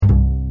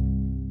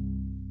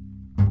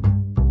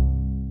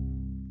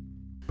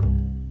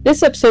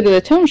This episode of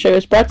The Tome Show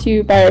is brought to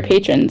you by our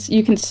patrons.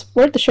 You can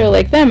support the show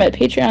like them at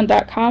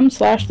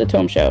patreon.com/The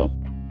Tome Show.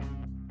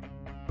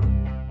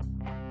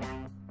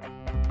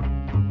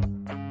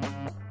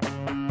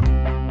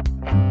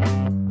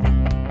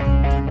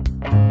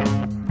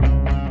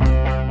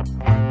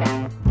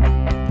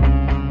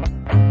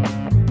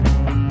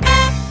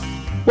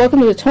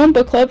 Welcome to the Tome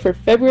Book Club for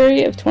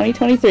February of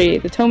 2023.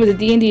 The Tome is a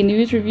D&D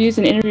news, reviews,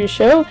 and interview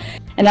show,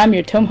 and I'm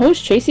your Tome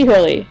host, Tracy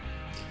Hurley.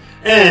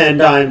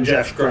 And I'm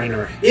Jeff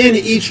Greiner. In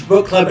each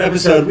book club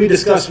episode, we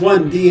discuss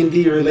one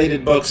D&D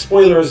related book,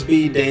 spoilers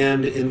be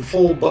damned, in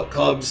full book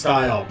club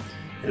style.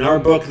 And our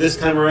book this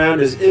time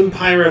around is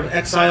Empire of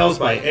Exiles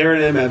by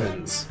Aaron M.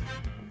 Evans.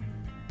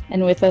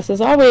 And with us as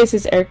always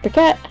is Eric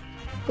Paquette.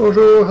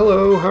 Bonjour,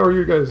 hello, how are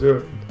you guys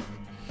doing?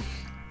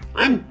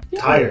 I'm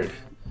tired.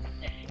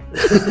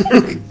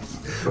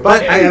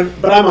 but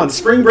I'm on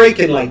spring break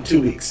in like 2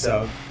 weeks,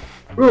 so.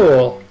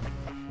 Cool.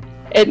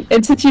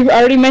 And since you've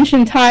already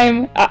mentioned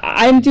time,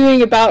 I'm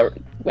doing about,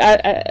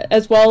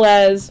 as well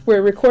as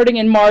we're recording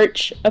in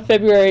March, a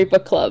February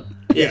book club.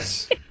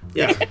 Yes.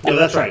 Yeah. No,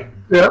 that's right.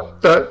 Yeah,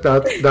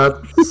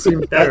 that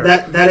seems fair.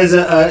 That is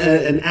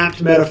an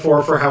apt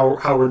metaphor for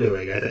how we're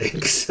doing, I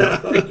think.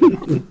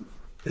 So.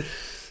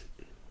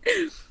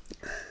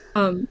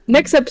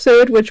 Next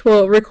episode, which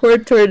we'll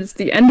record towards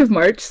the end of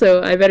March,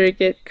 so I better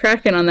get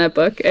cracking on that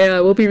book.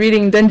 We'll be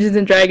reading Dungeons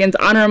 & Dragons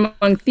Honor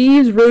Among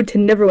Thieves, Road to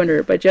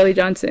Neverwinter by Jelly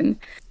Johnson.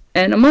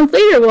 And a month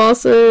later, we'll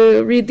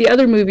also read the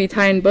other movie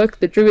tie-in book,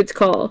 The Druid's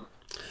Call.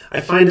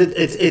 I find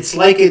it's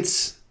like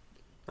it's,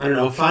 I don't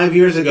know, 5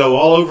 years ago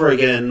all over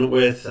again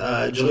with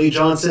Jelly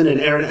Johnson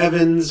and Aaron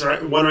Evans,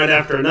 one right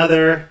after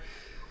another.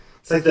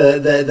 It's like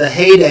the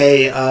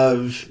heyday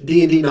of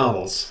D&D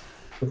novels.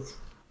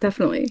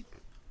 Definitely.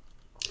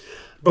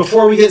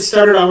 Before we get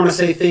started, I want to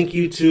say thank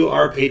you to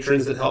our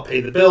patrons that help pay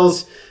the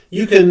bills.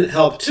 You can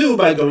help too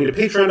by going to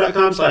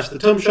patreon.com/The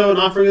Tome Show and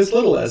offering as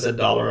little as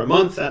 $1 a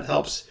month. That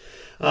helps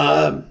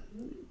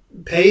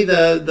pay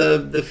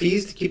the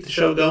fees to keep the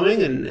show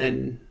going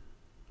and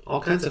all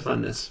kinds of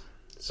funness.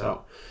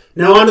 So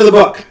now on to the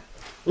book.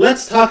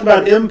 Let's talk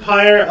about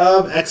Empire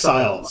of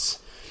Exiles.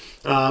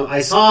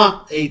 I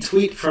saw a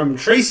tweet from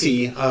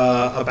Tracy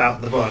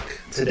about the book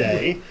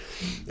today.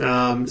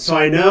 So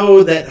I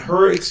know that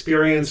her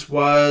experience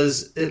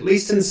was, at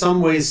least in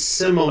some ways,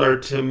 similar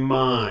to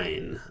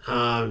mine.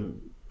 I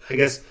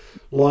guess,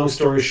 long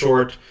story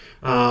short,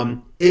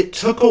 it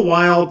took a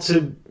while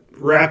to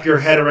wrap your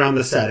head around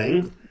the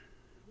setting,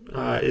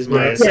 is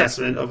my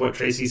assessment of what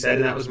Tracy said,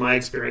 and that was my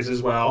experience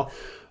as well.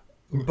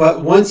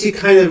 But once you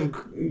kind of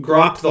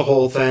grokked the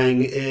whole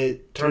thing,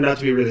 it turned out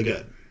to be really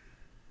good.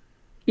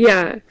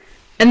 Yeah.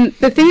 And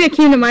the thing that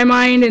came to my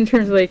mind in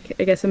terms of, like,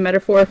 I guess a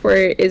metaphor for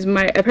it is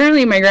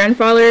apparently my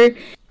grandfather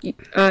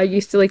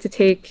used to like to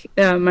take,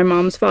 my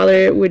mom's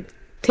father would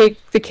take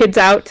the kids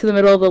out to the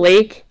middle of the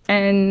lake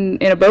and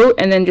in a boat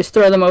and then just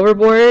throw them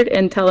overboard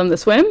and tell them to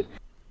swim.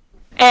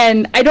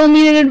 And I don't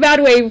mean it in a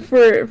bad way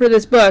for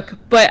this book,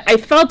 but I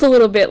felt a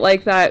little bit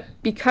like that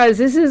because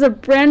this is a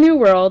brand new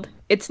world.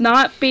 It's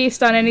not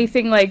based on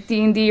anything like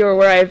D&D or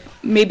where I've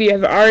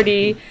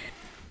already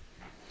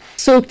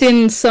soaked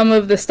in some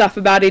of the stuff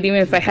about it, even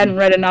if I hadn't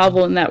read a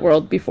novel in that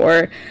world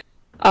before.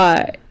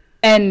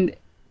 And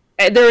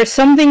there are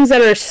some things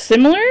that are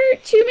similar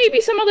to maybe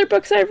some other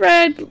books I've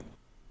read,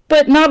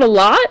 but not a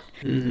lot.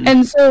 Mm-hmm.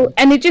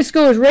 And it just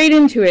goes right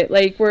into it.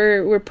 Like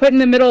we're put in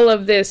the middle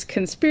of this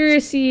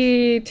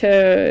conspiracy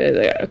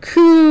to a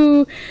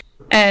coup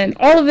and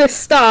all of this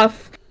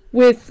stuff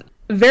with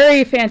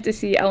very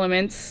fantasy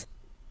elements.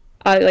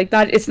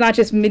 It's not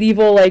just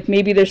medieval, like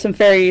maybe there's some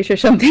fairies or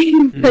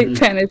something, like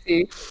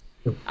fantasy.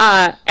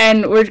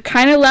 And we're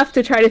kind of left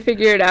to try to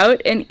figure it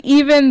out. And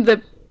even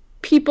the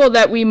people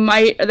that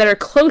are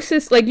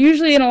closest, like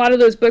usually in a lot of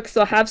those books,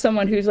 they'll have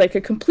someone who's like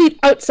a complete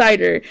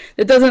outsider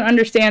that doesn't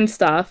understand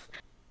stuff.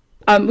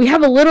 We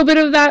have a little bit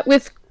of that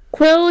with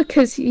Quill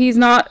because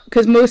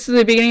most of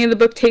the beginning of the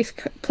book takes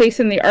place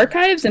in the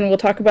archives, and we'll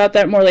talk about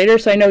that more later.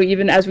 So I know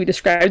even as we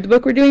describe the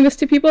book, we're doing this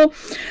to people.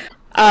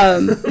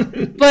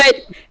 But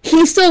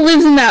he still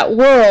lives in that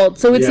world,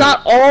 so it's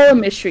not all a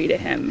mystery to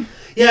him.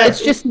 Yeah,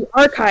 it's just the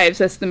archives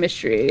that's the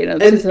mystery,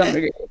 to some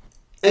degree.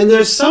 And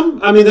there's a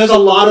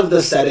lot of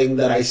the setting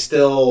that I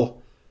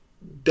still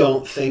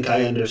don't think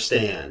I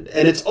understand,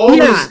 and it's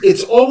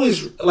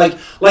always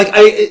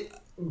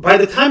by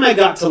the time I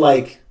got to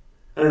I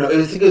don't know,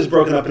 I think it was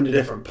broken up into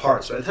different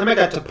parts. By the time I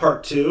got to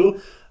part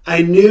 2,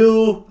 I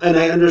knew and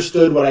I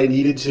understood what I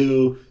needed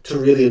to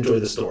really enjoy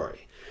the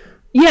story.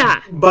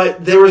 Yeah,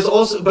 but there was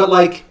also,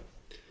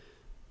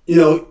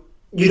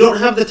 you don't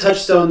have the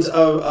touchstones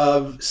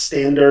of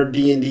standard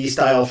D&D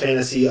style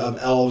fantasy of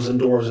elves and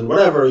dwarves and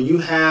whatever. You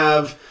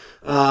have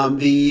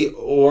the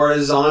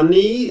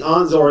Orzandi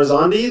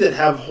that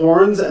have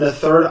horns and a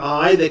third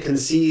eye that can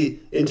see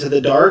into the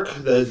dark.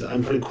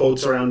 I'm putting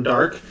quotes around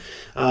dark,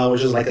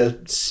 which is like a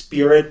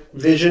spirit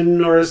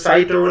vision or a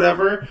sight or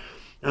whatever.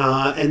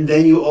 And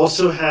then you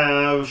also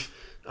have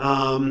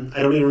I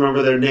don't even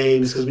remember their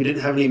names because we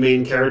didn't have any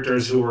main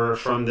characters who were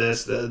from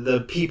this.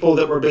 The people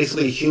that were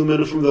basically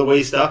human from the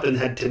waist up and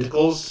had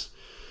tentacles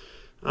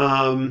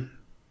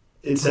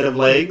instead of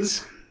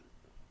legs.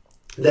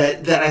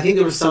 That I think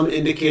there was some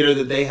indicator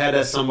that they had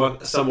a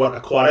somewhat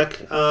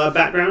aquatic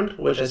background,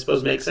 which I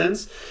suppose makes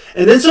sense.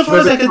 And then so far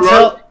as I could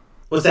tell,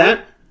 what's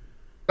that?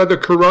 The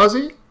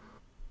Karazi?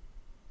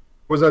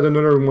 Was that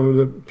another one of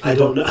the people? I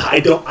don't know.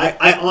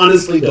 I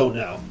honestly don't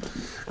know.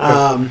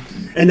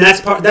 And that's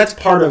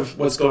part of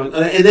what's going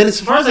on. And then as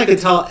far as I could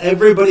tell,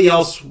 everybody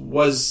else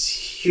was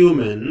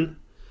human.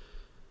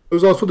 There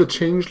was also the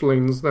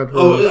changelings that were...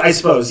 Oh, I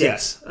suppose,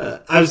 yes.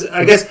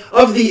 I guess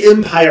of the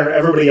Empire,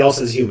 everybody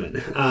else is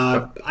human.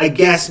 I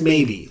guess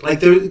maybe.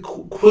 Like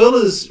Quill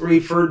is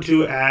referred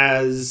to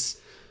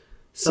as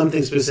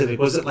something specific.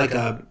 Was it like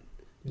a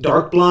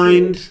dark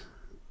blind?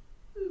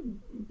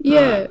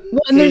 Yeah.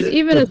 Well, and there's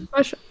even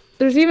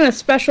a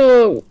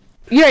special.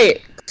 Yeah.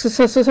 Right.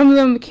 So some of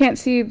them can't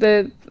see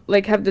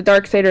have the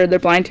dark side or they're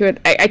blind to it.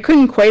 I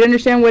couldn't quite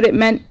understand what it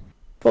meant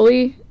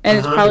fully, and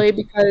it's probably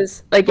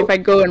because if I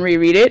go and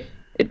reread it,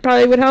 it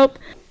probably would help.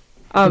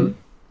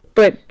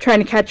 But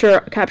trying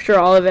to capture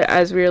all of it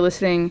as we were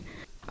listening.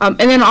 And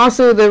then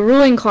also the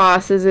ruling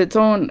class is its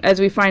own, as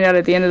we find out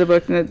at the end of the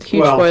book, and the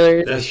huge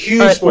spoilers. The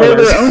huge spoilers.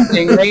 They're their own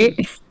thing,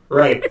 right?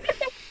 Right.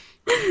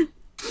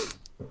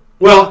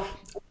 Well,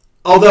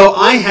 although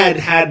I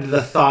had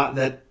the thought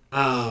that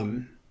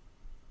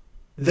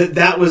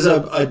that was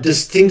a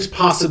distinct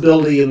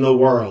possibility in the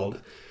world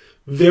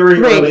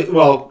very early,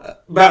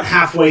 about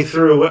halfway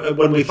through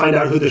when we find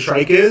out who the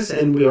Shrike is,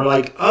 and we were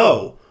like,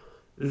 oh,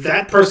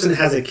 that person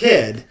has a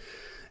kid.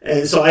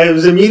 And so I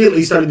was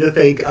immediately starting to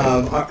think,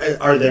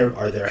 are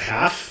there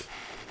half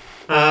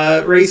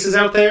races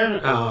out there?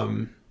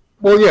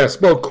 Well,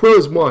 yes. Well, Quill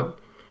is one.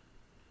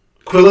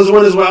 Quill is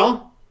one as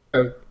well?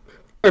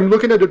 I'm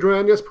looking at the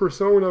Dranius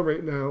persona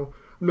right now.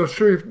 I'm not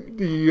sure if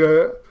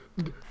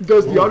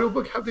does the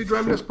audiobook have the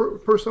Dranius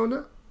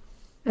persona?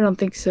 I don't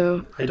think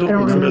so. I don't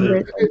remember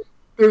it.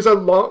 There's a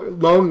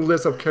long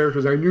list of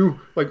characters. I knew,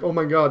 oh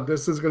my god,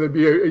 this is going to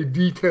be a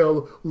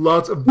detailed,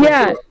 lots of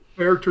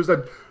characters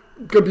that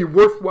could be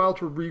worthwhile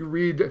to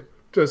reread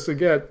just to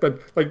get. But,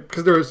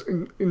 because there's,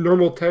 in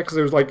normal text,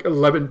 there's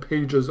 11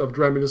 pages of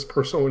Dranius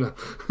persona.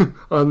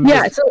 And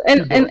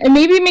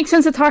maybe it makes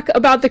sense to talk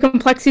about the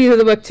complexity of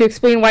the book to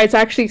explain why it's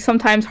actually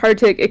sometimes hard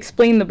to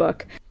explain the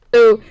book.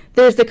 So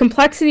there's the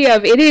complexity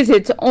of it is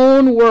its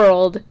own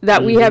world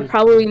that we have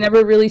probably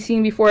never really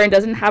seen before and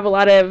doesn't have a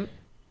lot of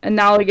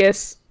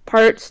analogous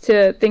parts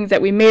to things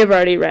that we may have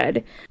already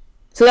read.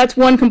 So that's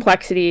one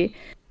complexity.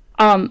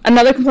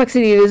 Another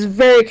complexity is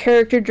very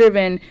character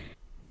driven.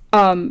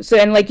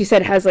 And like you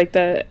said, has I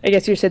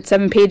guess you said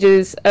 7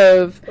 pages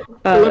of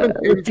 11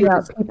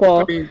 pages people.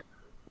 I mean,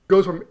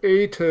 goes from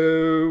A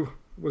to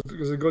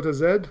does it go to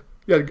Z?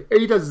 Yeah,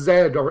 A to Z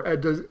or A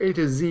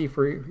to Z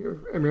for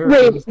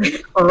Americans.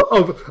 Right.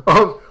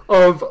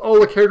 Of all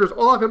the characters,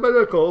 all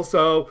alphabetical.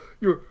 So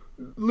you're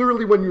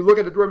literally, when you look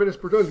at the Dranius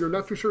persona, you're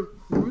not too sure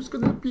who's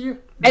going to be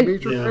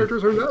major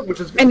characters or not, which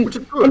is good.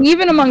 And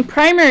even among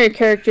primary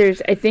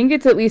characters, I think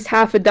it's at least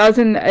half a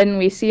dozen, and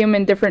we see them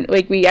in different,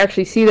 we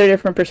actually see their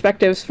different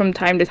perspectives from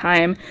time to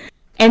time.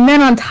 And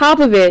then on top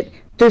of it,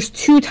 there's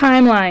 2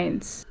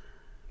 timelines.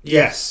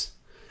 Yes.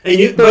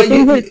 And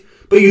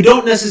but you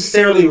don't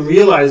necessarily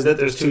realize that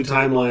there's 2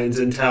 timelines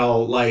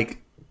until 2/3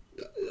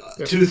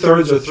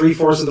 or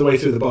 3/4 of the way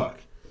through the book.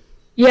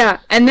 Yeah,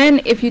 and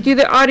then if you do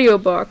the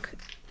audiobook,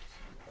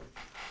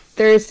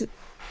 there's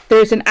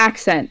an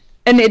accent,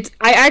 and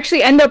I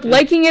actually end up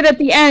liking it at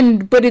the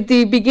end, but at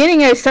the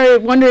beginning I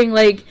started wondering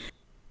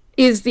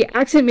is the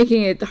accent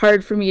making it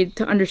hard for me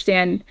to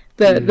understand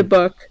the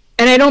book?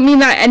 And I don't mean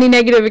that any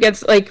negative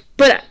against and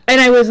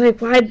I was like,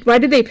 why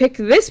did they pick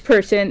this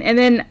person? And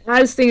then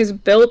as things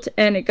built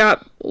and it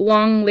got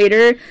long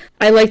later,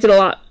 I liked it a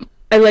lot.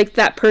 I liked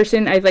that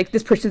person. I like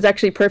this person's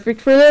actually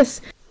perfect for this.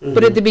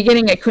 But at the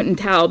beginning I couldn't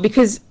tell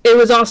because it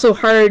was also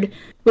hard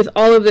with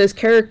all of those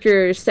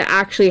characters to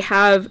actually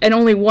have, and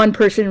only one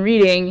person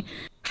reading,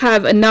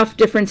 have enough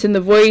difference in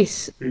the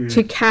voice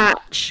to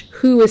catch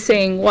who was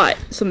saying what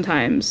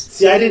sometimes.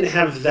 See, I didn't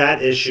have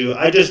that issue.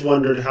 I just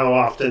wondered how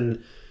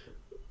often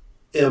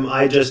am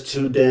I just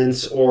too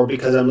dense, or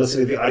because I'm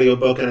listening to the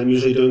audiobook and I'm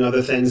usually doing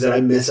other things that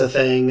I miss a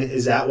thing?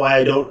 Is that why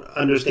I don't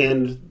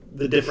understand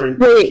the different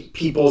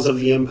peoples of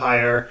the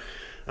Empire?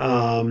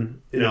 So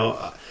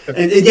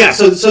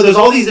there's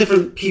all these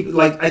different people.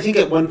 I think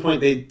at one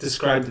point they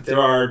described that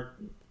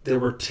there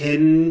were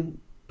 10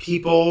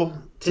 peoples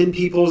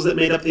that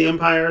made up the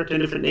Empire, 10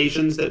 different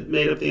nations that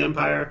made up the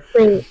Empire.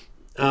 Right.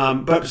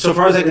 But so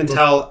far as I can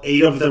tell,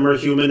 8 of them are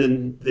human,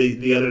 and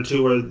the other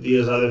 2 are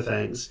these other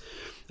things.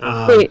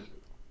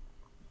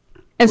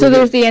 And so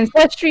there's the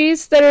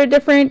ancestries that are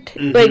different,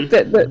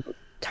 the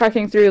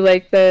talking through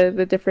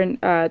the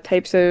different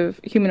types of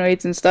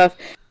humanoids and stuff.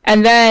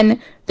 And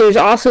then there's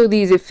also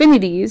these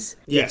affinities.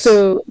 Yes.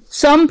 So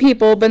some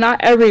people, but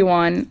not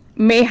everyone,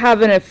 may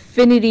have an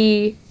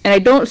affinity, and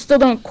I still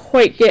don't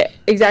quite get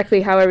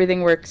exactly how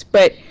everything works,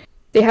 but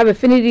they have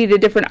affinity to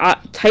different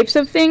types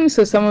of things.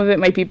 So some of it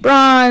might be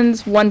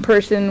bronze. One of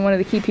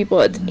the key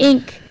people, it's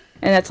ink,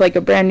 and that's like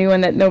a brand new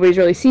one that nobody's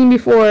really seen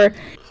before.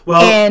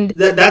 Well, and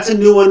that's a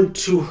new one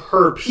to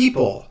her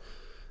people.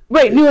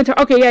 Right, new one to...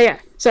 Okay, yeah.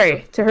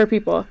 Sorry, to her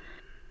people.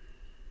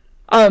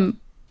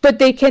 But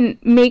they can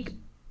make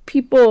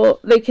people...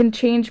 They can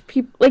change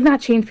people... Like, not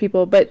change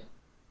people, but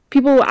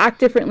people will act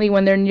differently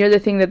when they're near the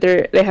thing that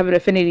they have an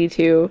affinity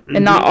to,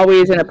 and not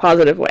always in a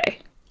positive way.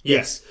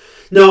 Yes.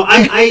 No,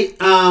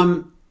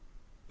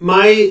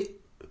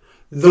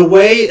 the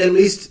way, at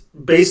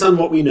least based on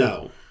what we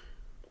know...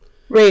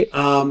 Right.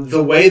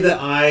 The way that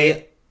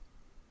I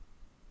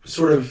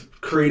sort of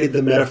created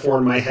the metaphor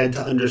in my head to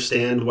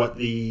understand what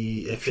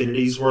the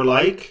affinities were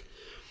like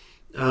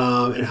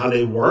and how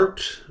they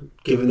worked,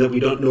 given that we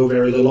don't know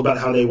very little about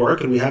how they work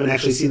and we haven't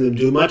actually seen them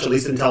do much, at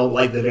least until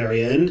like the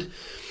very end.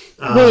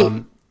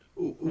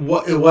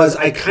 What it was,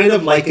 I kind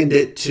of likened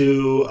it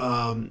to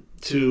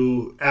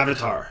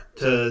Avatar,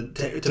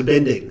 to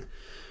bending,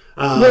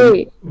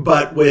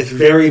 but with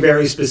very,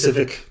 very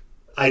specific,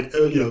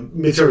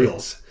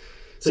 materials.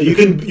 So you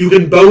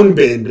can bone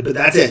bend, but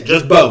that's it,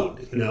 just bone,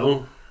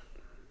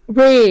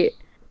 Right.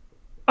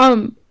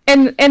 And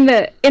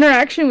the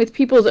interaction with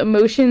people's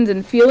emotions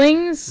and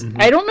feelings,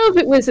 I don't know if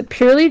it was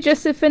purely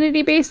just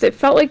affinity based. It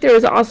felt like there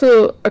was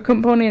also a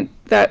component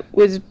that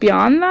was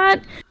beyond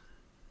that.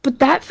 But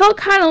that felt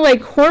kind of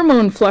like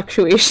hormone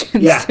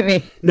fluctuations to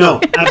me. No,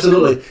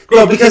 absolutely.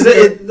 Well, because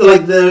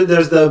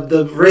there's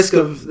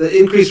the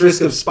increased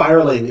risk of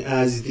spiraling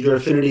as your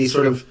affinity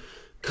sort of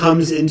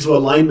comes into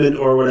alignment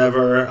or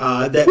whatever.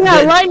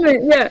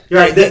 Alignment, yeah.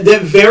 Right,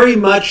 that very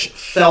much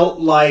felt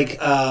like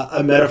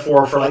a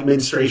metaphor for like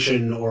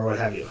menstruation or what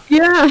have you.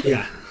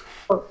 Yeah.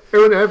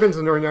 Erin Evans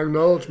in her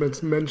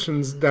acknowledgments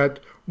mentions that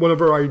one of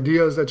her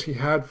ideas that she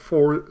had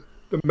for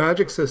the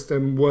magic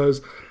system was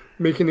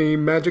making a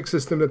magic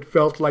system that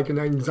felt like an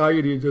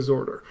anxiety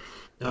disorder.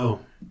 Oh.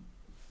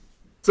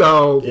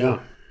 So,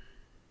 yeah.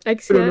 I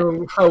don't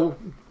know how,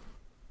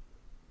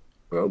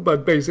 well,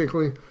 but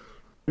basically,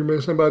 you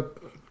mentioned about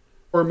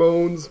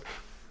hormones,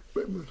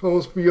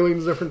 those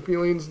feelings,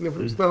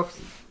 different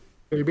stuff,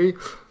 maybe.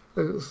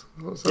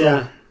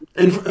 Yeah.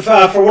 And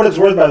for what it's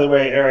worth, by the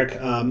way,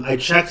 Eric, I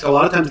checked. A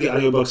lot of times the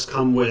audiobooks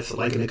come with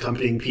like an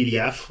accompanying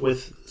PDF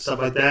with stuff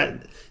like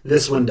that.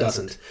 This one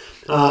doesn't.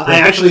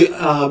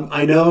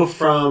 I know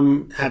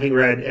from having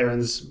read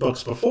Erin's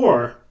books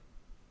before,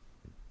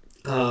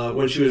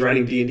 when she was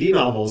writing D&D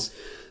novels,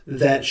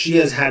 that she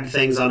has had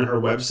things on her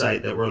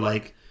website that were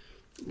like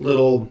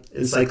little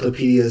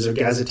encyclopedias or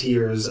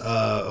gazetteers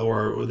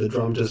or the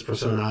Dramatis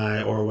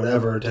Personae or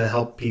whatever to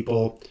help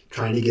people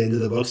trying to get into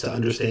the books to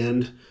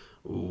understand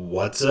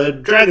what's a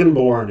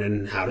dragonborn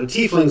and how do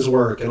tieflings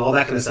work and all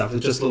that kind of stuff.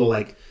 It's just little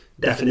like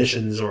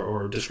definitions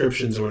or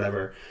descriptions or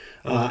whatever.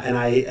 And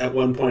at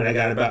one point I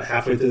got about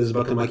halfway through this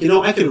book and I'm like,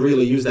 I could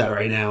really use that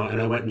right now.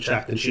 And I went and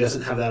checked and she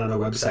doesn't have that on her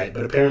website,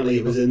 but apparently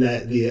it was in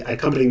the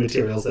accompanying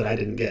materials that I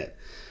didn't get.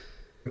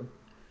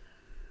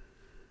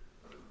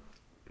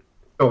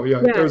 Oh,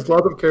 yeah. There's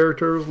lots of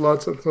characters,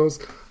 lots of those.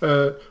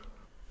 Read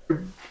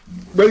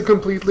it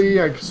completely.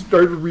 I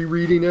started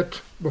rereading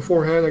it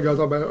beforehand. I got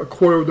about a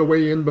quarter of the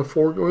way in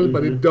before going,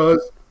 but it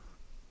does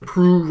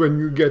improve when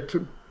you get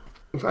to,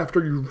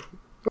 after you,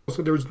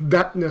 so there's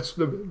thatness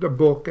to the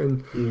book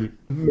and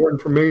more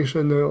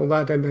information and all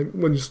that, and then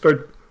when you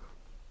start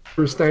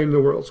understanding the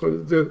world. So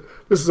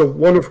this is a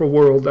wonderful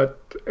world that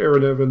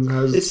Erin Evans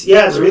has. It's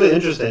really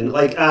interesting.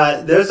 Like,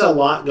 there's a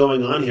lot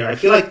going on here. I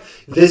feel like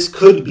this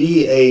could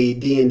be a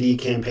D&D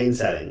campaign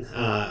setting.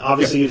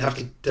 Obviously, you'd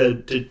have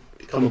to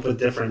come up with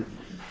different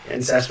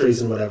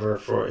ancestries and whatever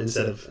for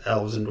instead of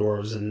elves and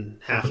dwarves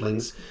and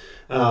halflings.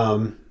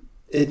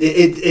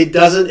 It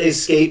doesn't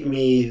escape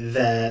me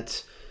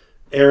that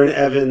Erin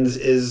Evans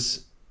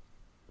is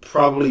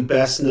probably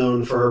best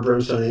known for her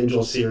Brimstone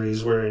Angel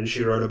series, wherein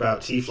she wrote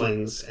about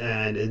tieflings,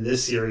 and in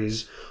this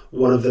series,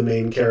 one of the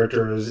main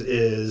characters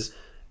is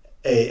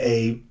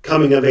a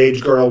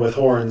coming-of-age girl with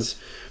horns.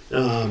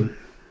 And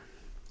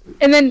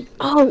then,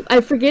 I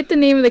forget the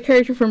name of the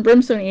character from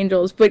Brimstone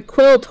Angels, but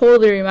Quill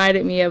totally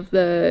reminded me of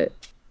the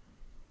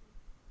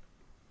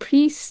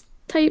priest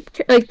type,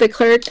 like the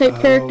cleric type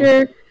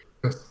character.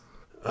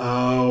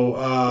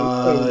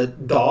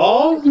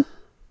 Doll?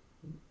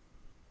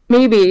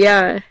 Maybe,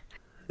 yeah.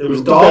 It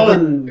was Doll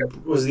and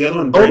was the other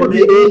one Bryn,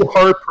 maybe?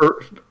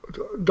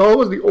 Doll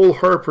was the old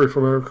Harper, if I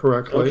remember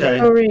correctly. Okay.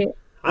 Oh, right.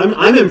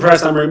 I'm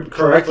impressed I'm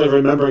correctly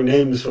remembering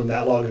names from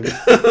that long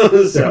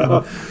ago.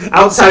 So,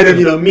 outside of,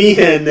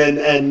 Meehan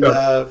and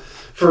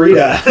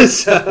Farida.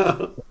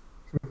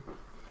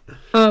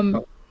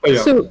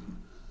 So,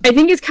 I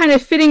think it's kind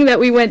of fitting that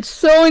we went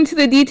so into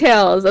the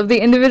details of the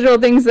individual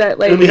things that,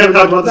 like... And we haven't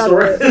talked about the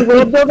story. The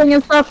world building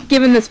and stuff,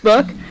 given this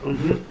book.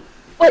 Mm-hmm.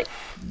 But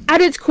at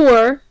its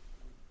core,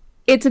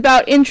 it's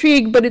about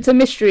intrigue, but it's a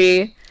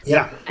mystery.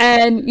 Yeah.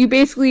 And you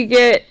basically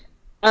get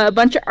a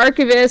bunch of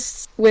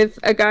archivists with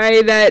a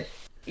guy that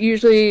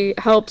usually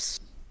helps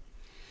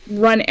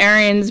run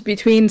errands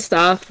between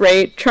stuff,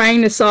 right?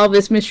 Trying to solve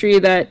this mystery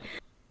that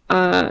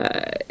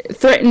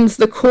threatens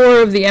the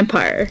core of the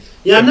empire.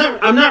 Yeah,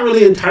 I'm not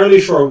really entirely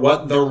sure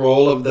what the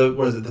role of the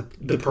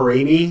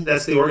Parami,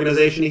 that's the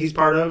organization he's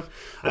part of.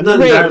 I'm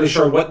not entirely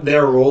sure what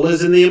their role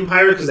is in the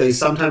empire, because they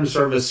sometimes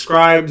serve as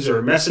scribes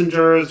or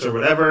messengers or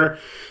whatever.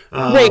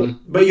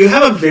 But you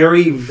have a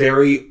very,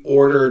 very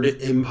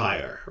ordered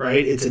empire,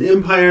 right? It's an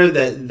empire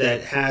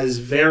that has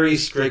very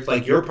strict,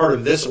 like, you're part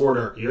of this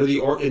order.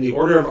 You're in the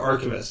order of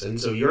archivists, and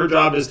so your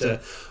job is to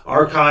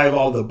archive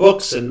all the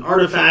books and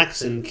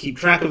artifacts and keep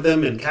track of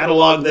them and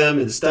catalog them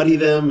and study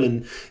them.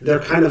 And they're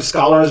kind of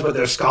scholars, but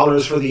they're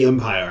scholars for the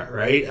empire,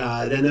 right?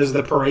 Then there's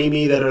the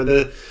Parami that are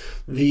the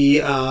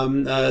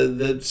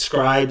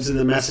scribes and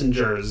the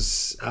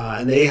messengers,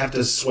 and they have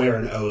to swear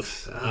an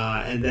oath.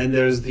 And then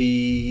there's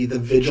the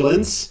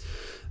vigilance,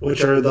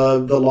 which are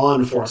the law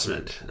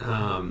enforcement.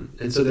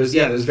 And so there's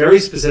very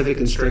specific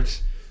and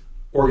strict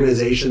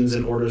organizations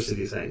and orders to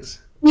these things.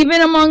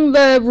 Even among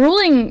the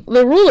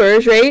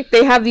rulers, right?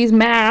 They have these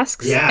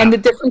masks, and the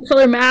different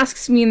color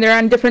masks mean they're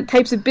on different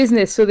types of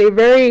business. So they're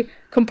very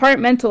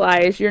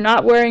compartmentalized. You're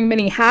not wearing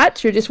many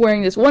hats. You're just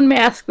wearing this one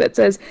mask that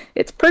says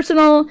it's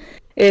personal,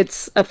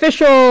 it's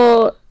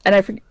official, and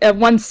I forget,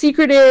 one's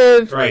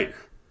secretive. Right.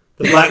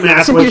 The black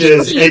mask, which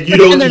is you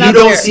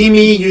don't see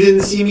me, you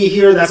didn't see me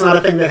here. That's not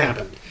a thing that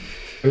happened.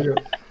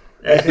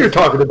 You're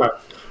talking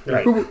about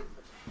right.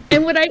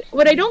 And what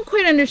I don't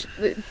quite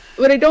understand,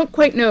 what I don't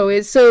quite know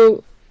is,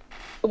 so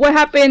what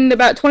happened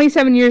about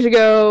 27 years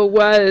ago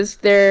was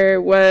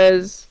there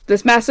was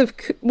this massive.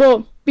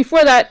 Well,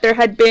 before that there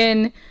had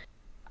been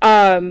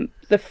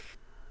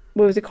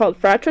what was it called?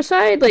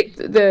 Fratricide? Like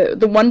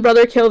the one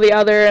brother killed the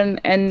other and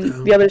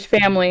the other's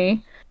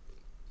family.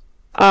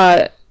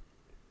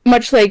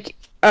 Much like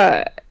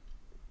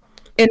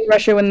in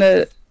Russia when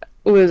the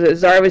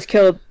Tsar was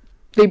killed,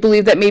 they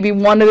believed that maybe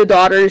one of the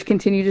daughters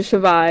continued to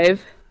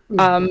survive.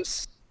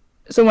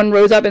 Someone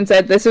rose up and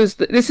said, "This is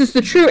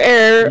the true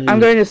heir. I'm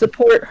going to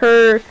support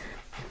her.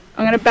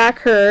 I'm going to back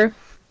her."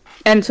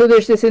 And so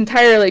there's this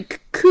entire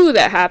coup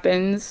that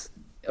happens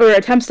or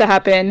attempts to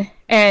happen,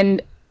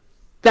 and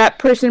that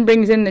person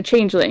brings in the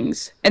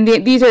changelings, and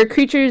these are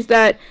creatures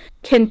that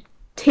can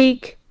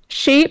take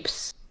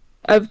shapes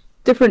of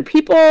different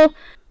people,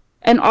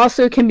 and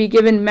also can be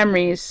given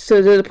memories.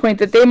 So to the point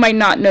that they might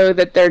not know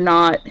that they're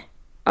not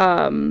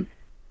the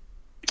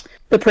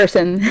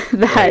person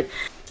that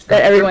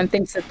everyone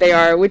thinks that they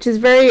are, which is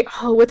very.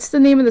 Oh, what's the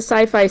name of the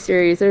sci-fi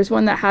series? There's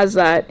one that has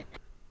that.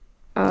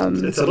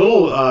 It's a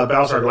little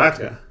Battlestar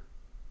Galactica.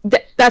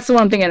 That's the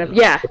one I'm thinking of.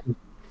 Yeah.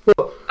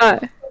 Well,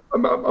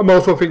 I'm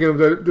also thinking of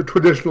the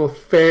traditional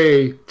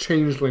Fae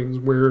changelings,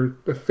 where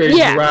the Fae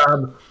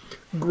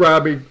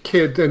grab a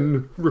kid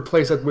and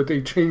replace it with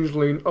a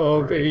changeling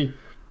of And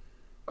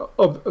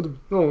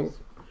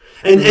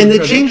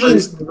the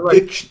changelings,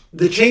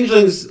 the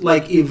changelings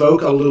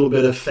evoke a little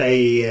bit of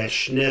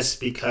Fae-ishness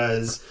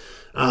because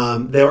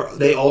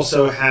they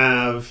also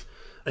have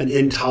an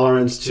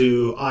intolerance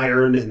to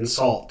iron and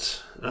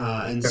salt,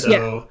 and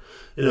so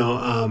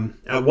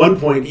at one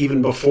point,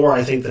 even before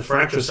I think the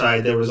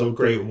Fratricide, there was a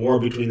great war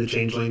between the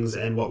changelings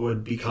and what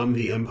would become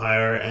the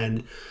Empire,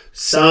 and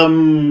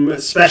some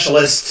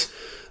specialist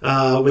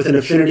with an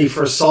affinity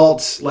for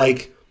salt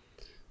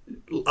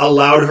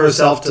allowed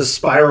herself to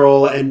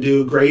spiral and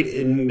do great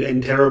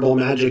and terrible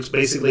magics,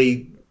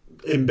 basically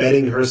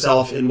embedding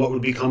herself in what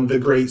would become the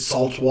great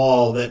salt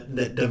wall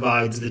that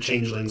divides the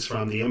changelings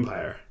from the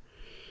Empire.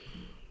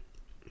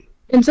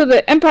 And so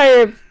the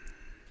Empire of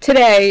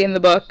today in the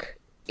book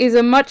is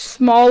a much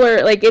smaller,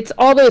 it's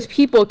all those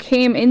people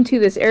came into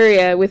this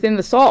area within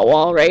the salt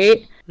wall,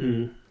 right?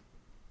 Mm.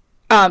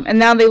 And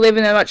now they live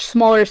in a much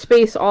smaller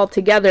space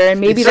altogether, and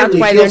maybe that's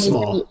why they're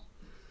small.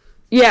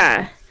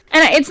 Yeah.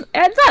 And it's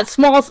not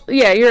small.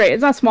 Yeah, you're right.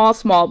 It's not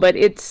small, but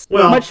it's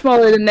much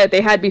smaller than that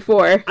they had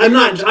before. I'm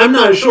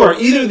not sure.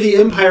 Either the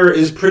Empire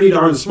is pretty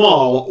darn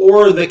small,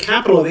 or the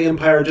capital of the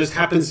Empire just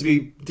happens to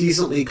be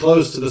decently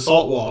close to the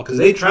Salt Wall, because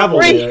they travel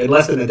there in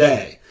less than a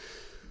day.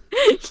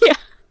 Yeah.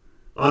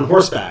 On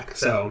horseback,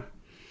 so.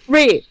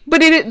 Right, but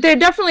they're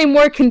definitely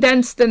more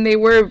condensed than they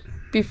were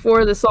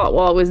before the Salt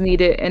Wall was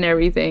needed and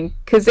everything,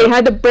 because they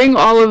had to bring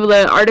all of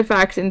the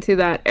artifacts into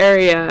that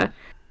area,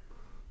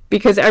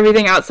 because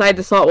everything outside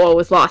the Salt Wall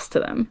was lost to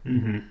them.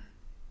 Mm-hmm.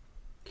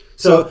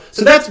 So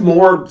that's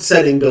more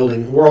setting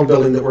building, world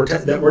building that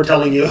we're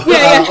telling you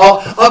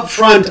up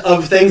front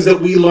of things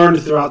that we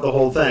learned throughout the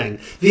whole thing.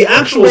 The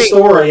actual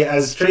story,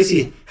 as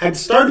Tracy had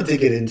started to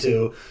get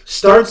into,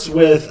 starts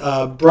with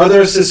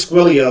Brother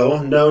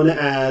Sisquilio, known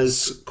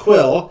as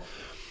Quill,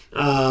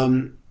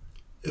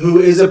 who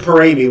is a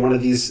Parami, one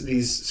of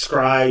these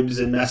scribes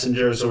and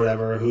messengers or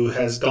whatever, who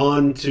has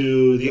gone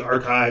to the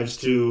archives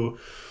to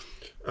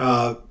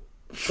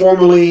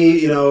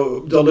formally,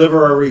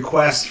 deliver a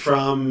request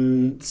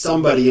from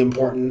somebody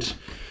important,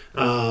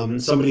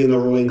 somebody in the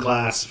ruling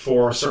class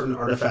for certain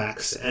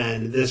artifacts.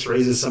 And this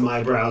raises some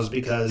eyebrows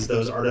because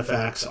those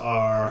artifacts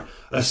are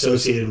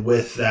associated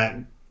with that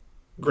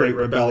Great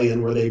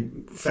Rebellion, where they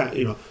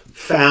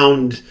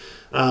found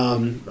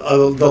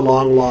the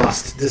long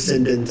lost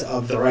descendant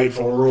of the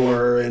rightful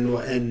ruler,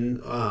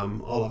 and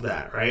all of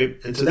that, right?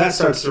 And so that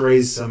starts to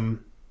raise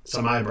some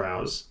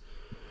eyebrows,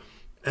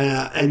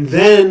 and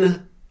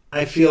then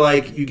I feel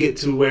like you get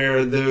to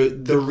where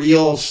the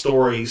real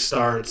story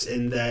starts,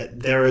 in that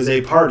there is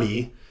a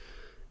party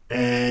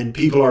and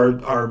people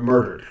are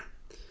murdered,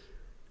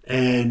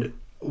 and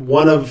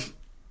one of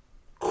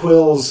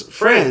Quill's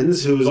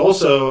friends, who was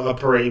also a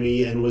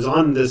Parami and was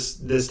on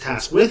this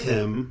task with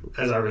him,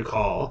 as I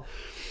recall,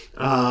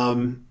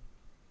 when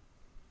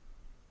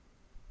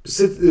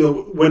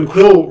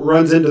Quill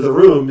runs into the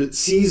room,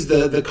 sees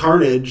the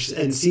carnage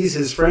and sees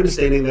his friend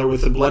standing there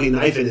with a bloody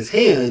knife in his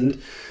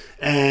hand,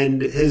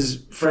 and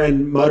his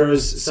friend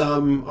mutters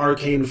some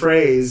arcane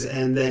phrase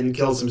and then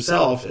kills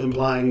himself,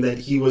 implying that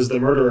he was the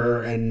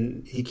murderer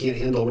and he can't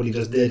handle what he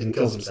just did and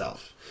kills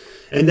himself.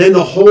 And then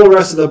the whole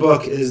rest of the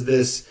book is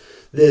this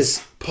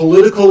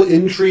political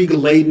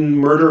intrigue-laden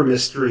murder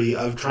mystery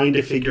of trying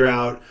to figure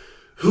out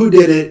who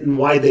did it and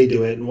why they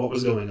do it and what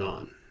was going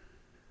on.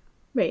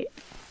 Right.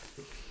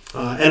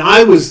 And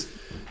I was,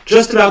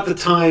 just about the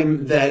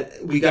time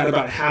that we got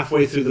about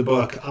halfway through the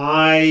book,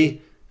 I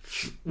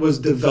was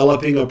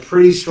developing a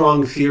pretty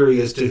strong theory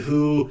as to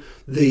who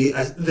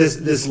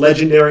this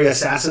legendary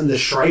assassin, the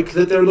Shrike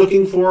that they're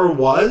looking for,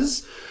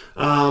 was.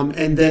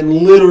 And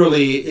then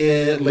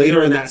literally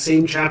later in that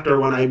same chapter,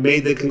 when I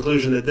made the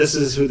conclusion that this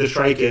is who the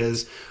Shrike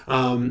is,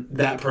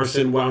 that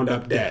person wound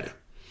up dead.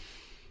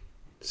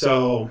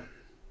 So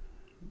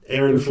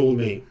Aaron fooled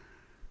me.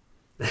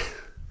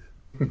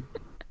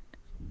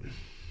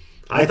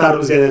 I thought it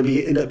was going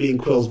to end up being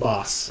Quill's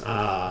boss.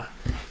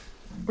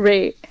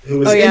 Right. Who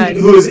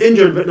was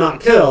injured but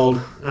not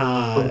killed,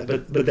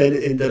 but then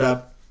ended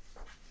up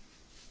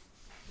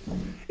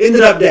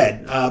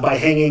dead by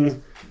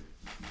hanging,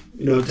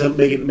 to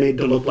make it made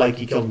to look like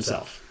he killed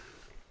himself.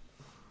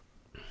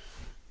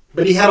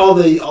 But he had all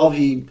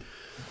the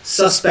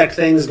suspect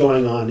things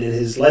going on in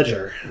his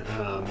ledger.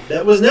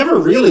 That was never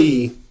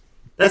really.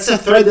 That's a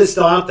thread that's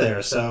still out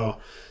there. So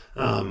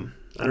I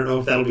don't know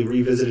if that'll be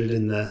revisited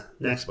in the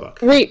next book.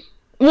 Right.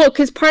 Well,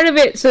 because part of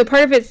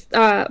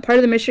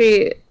the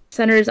mystery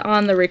centers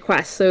on the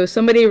request. So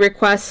somebody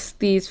requests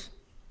these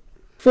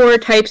 4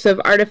 types of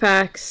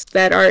artifacts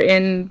that are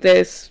in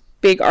this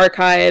big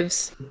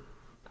archives,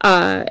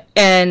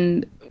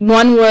 and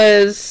one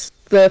was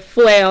the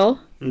flail.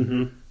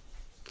 Mm-hmm.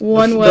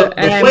 One was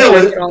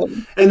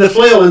the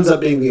flail ends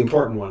up being the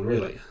important one,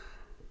 really.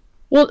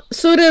 Well,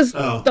 so does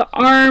the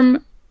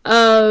arm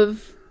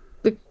of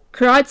the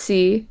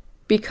Karatzi,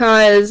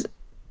 because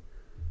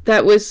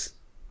that was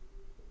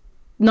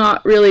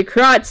not really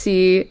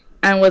Karatzi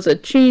and was a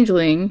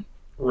changeling,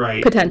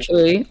 right?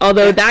 Potentially,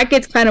 although that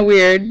gets kind of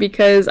weird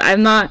because I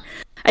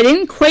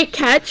didn't quite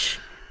catch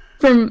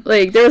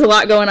there was a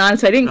lot going on,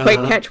 so I didn't quite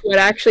catch what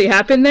actually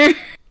happened there.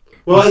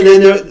 Well, and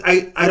then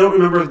I don't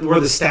remember, were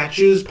the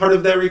statues part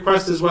of that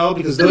request as well?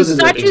 Because those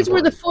statues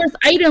were the 4th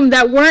item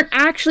that weren't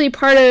actually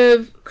part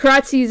of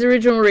Karatzi's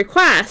original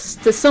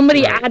request. So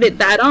somebody added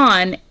that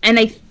on, and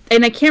I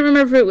can't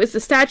remember if it was the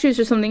statues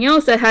or something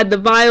else that had the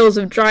vials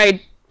of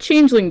dried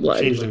changeling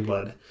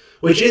blood.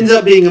 Which ends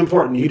up being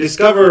important. You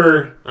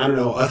discover, I don't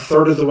know, a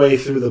third of the way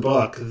through the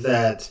book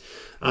that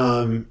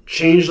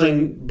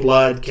changeling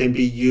blood can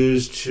be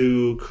used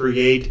to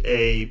create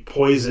a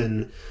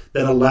poison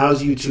that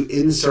allows you to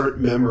insert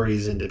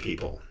memories into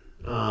people.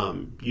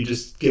 You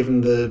just give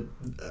them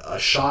a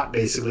shot,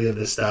 basically, of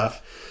this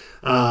stuff,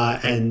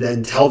 and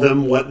then tell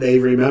them what they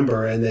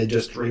remember, and they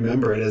just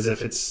remember it as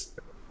if it's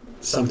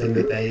something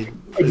that they...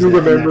 I do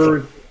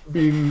remember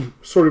being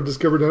sort of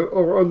discovered,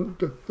 or on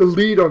the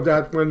lead of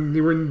that, when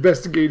they were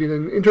investigating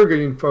and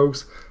interrogating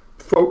folks,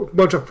 a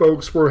bunch of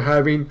folks were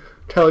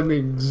telling the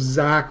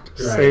exact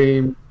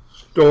same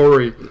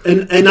story.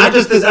 And not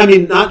just this,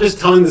 not just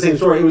telling the same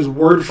story, it was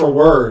word for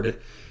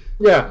word.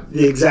 Yeah.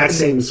 The exact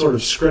same sort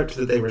of script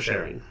that they were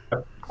sharing.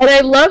 And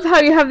I love how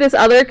you have this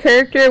other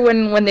character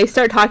when they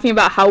start talking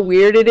about how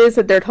weird it is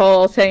that they're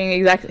all saying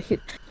exactly,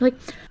 like,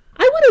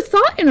 I would have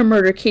thought in a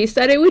murder case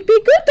that it would be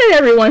good that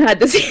everyone had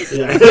disease.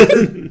 Yeah.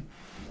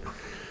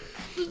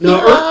 And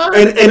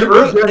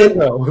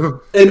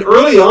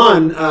early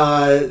on,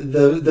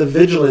 the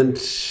Vigilant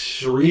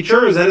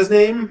Reacher, is that his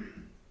name?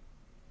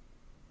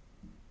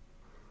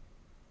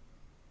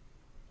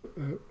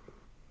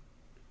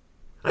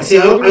 I see.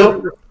 I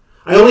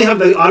only have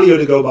the audio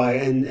to go by,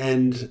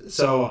 and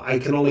so I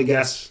can only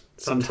guess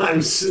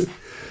sometimes.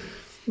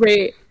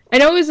 Right. I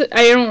know it was.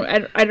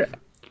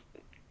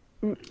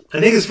 I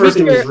think his first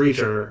name was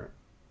Reacher.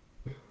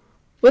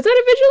 Was that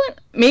a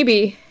Vigilant?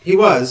 Maybe. He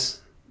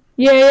was.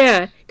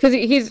 Yeah. Because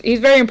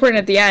he's very important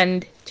at the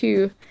end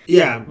too.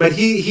 Yeah, but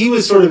he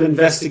was sort of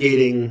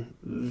investigating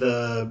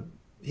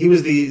he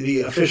was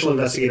the official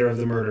investigator of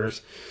the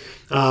murders,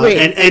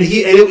 and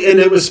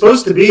it was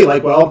supposed to be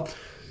like, well,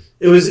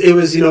 it was he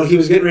was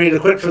getting ready to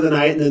quit for the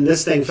night, and then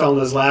this thing fell in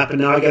his lap, and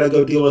now I got to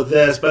go deal with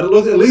this. But at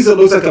least it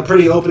looks like a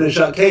pretty open and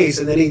shut case,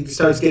 and then he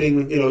starts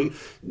getting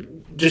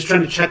just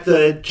trying to check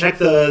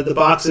the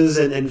boxes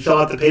and fill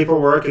out the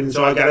paperwork, and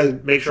so I got to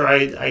make sure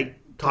I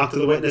talk to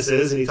the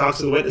witnesses, and he talks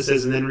to the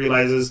witnesses, and then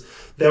realizes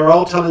they're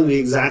all telling the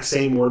exact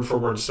same word for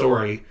word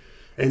story,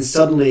 and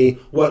suddenly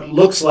what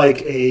looks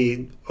like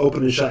a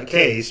open and shut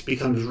case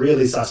becomes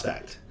really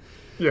suspect.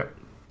 Yeah.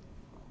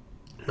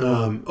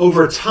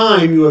 Over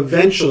time, you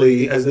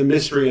eventually, as the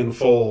mystery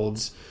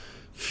unfolds,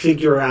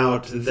 figure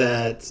out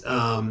that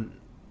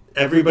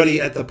everybody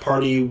at the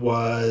party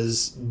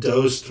was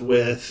dosed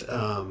with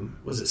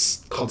was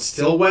it called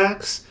still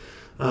wax?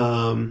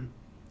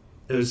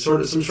 It was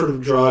some sort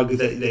of drug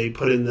that they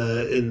put in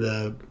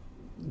the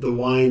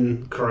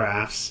wine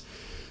carafes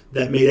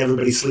that made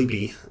everybody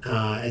sleepy,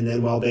 and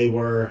then while they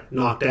were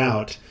knocked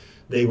out,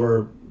 they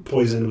were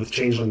poisoned with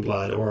changeling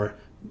blood, or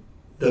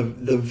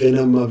the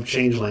venom of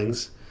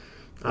changelings.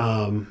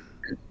 And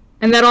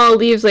that all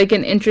leaves like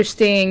an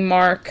interesting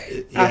mark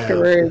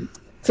afterward,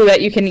 so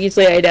that you can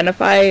easily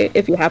identify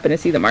if you happen to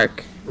see the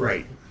mark.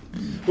 Right.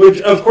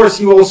 Which, of course,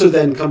 you also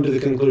then come to the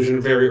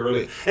conclusion very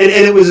early. And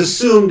it was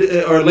assumed,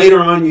 or later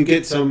on you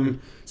get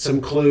some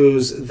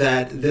clues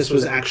that this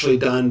was actually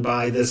done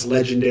by this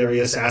legendary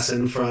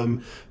assassin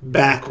from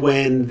back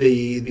when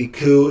the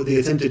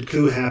attempted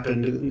coup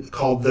happened,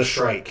 called the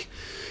Shrike.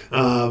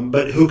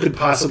 But who could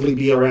possibly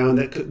be around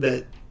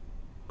that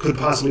could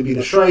possibly be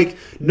the Shrike?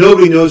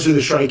 Nobody knows who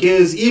the Shrike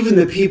is. Even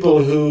the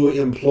people who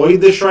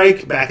employed the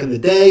Shrike back in the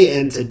day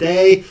and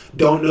today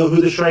don't know who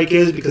the Shrike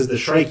is, because the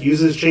Shrike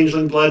uses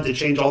changeling blood to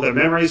change all their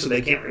memories, so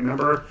they can't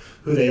remember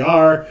who they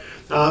are.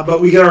 But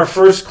we get our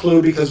first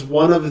clue because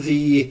one of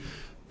the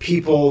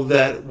people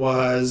that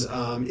was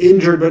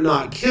injured but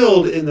not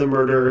killed in the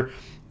murder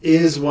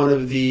is one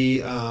of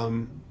the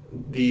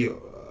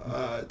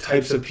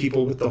types of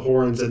people with the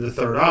horns and the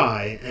third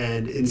eye,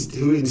 and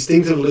who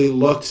instinctively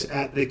looked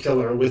at the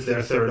killer with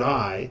their third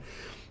eye.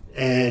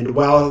 And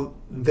while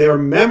their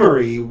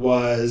memory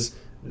was,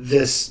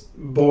 this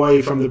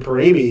boy from the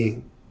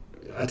Parami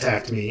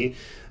attacked me,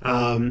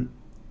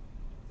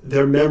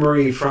 their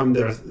memory from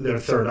their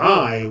third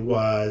eye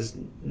was,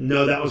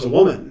 no, that was a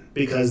woman,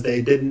 because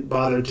they didn't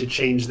bother to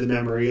change the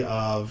memory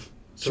of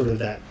sort of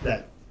that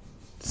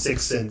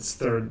sixth sense,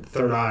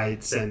 third eye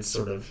sense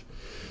sort of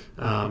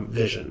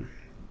vision.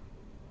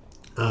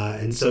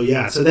 And so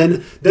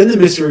then the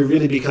mystery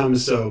really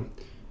becomes, so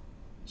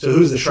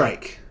who's the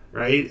Shrike,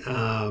 right?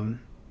 And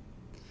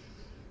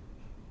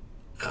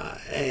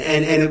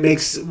it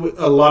makes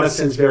a lot of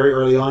sense very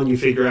early on. You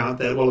figure out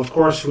that, well, of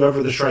course,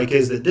 whoever the Shrike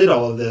is that did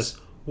all of this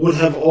would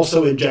have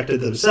also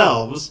injected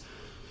themselves,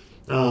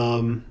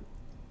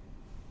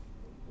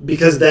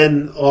 because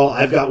then, well,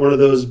 I've got one of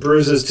those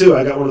bruises too,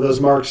 I got one of those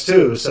marks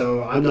too,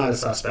 so I'm not a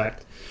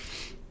suspect.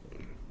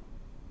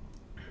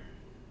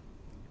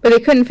 But they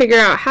couldn't figure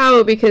out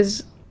how,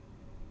 because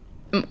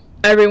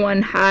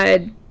everyone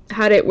had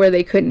it where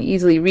they couldn't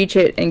easily reach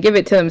it and give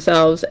it to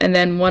themselves. And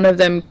then one of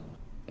the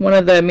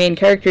main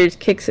characters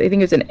kicks, I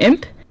think it was an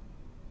imp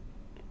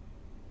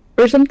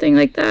or something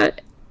like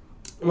that.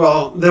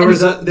 Well, there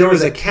was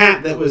a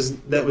cat that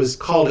was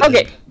called an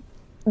okay, imp.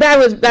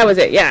 That was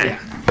it. Yeah.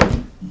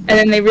 And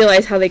then they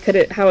realized how it could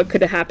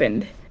have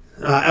happened.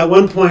 At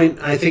one point,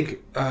 I think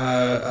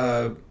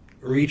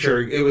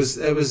Reacher. It was.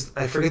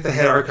 I forget the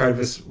head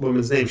archivist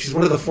woman's name. She's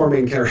one of the four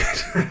main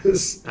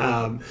characters.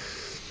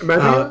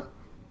 Amadia?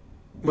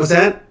 What's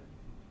that?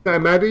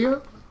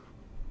 Amadia?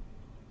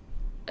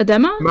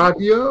 Adema?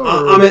 Amadia?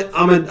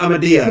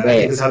 Amadia, I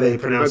think is how they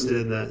pronounced it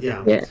in the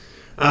Yeah.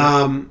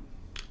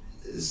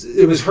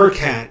 It was her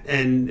cat,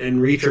 and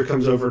Reacher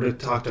comes over to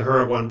talk to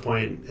her at one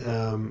point,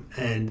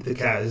 and the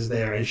cat is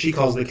there, and she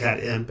calls the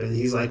cat Imp, and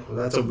he's like, well,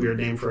 that's a weird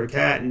name for a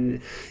cat, and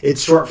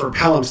it's short for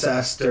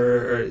palimpsest,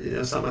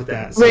 or something like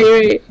that. So,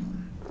 right.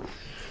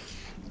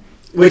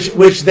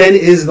 Which then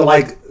is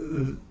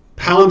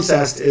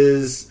palimpsest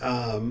is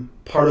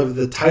part of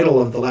the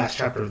title of the last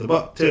chapter of the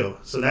book too,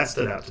 so that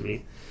stood out to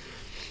me.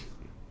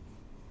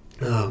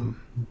 And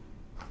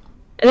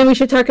then we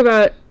should talk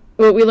about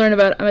what we learned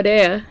about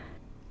Amadea.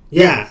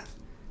 Yeah.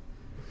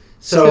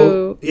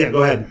 So yeah,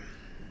 go ahead.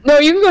 No,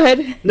 you can go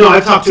ahead. No,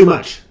 I've talked too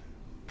much.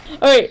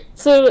 All right.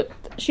 So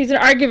she's an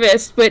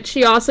archivist, but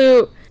she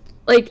also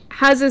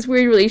has this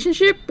weird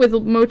relationship with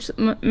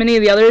many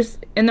of the others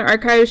in the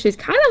archives. She's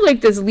kind of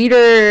like this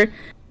leader.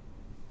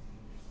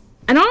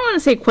 I don't want to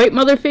say quite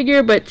mother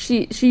figure, but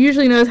she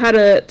usually knows how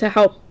to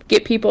help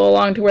get people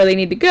along to where they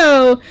need to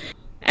go.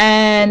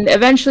 And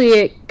eventually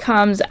it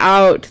comes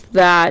out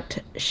that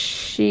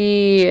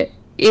she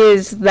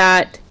is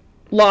that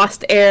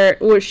lost heir,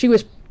 or she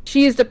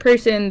is the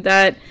person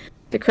that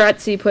the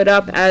Karatzi put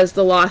up as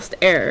the lost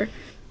heir.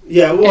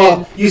 Yeah,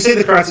 well, you say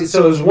the Karatzi,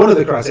 so it was one of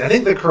the Karatzi. I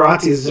think the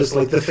Karatzi is just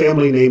like the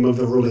family name of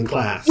the ruling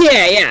class.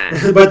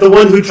 Yeah. But the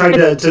one who tried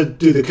to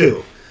do the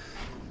coup.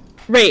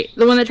 Right,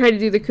 the one that tried to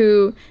do the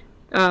coup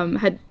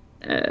had...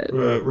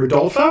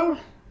 Rodolfo?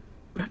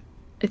 I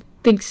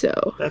think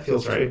so. That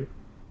feels right.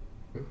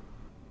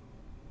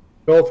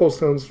 Rodolfo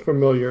sounds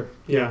familiar.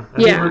 Yeah,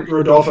 I think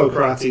Rodolfo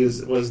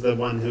Karatzi was the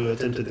one who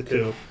attempted the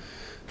coup.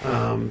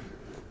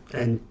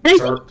 And And I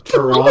think they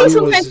Tehran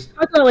sometimes was...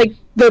 talk about like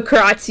the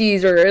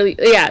Karatzis or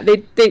yeah,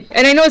 they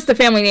and I know it's the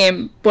family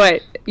name,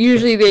 but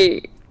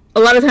usually a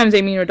lot of times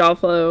they mean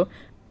Rodolfo.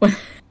 When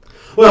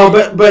Well,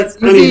 but I he's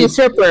the mean,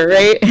 usurper,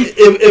 right?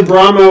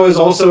 Ibramo is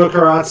also a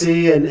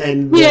Karazi,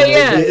 and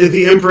Yeah.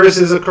 the Empress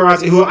is a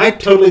Karazi, who I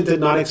totally did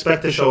not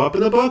expect to show up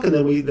in the book, and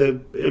then the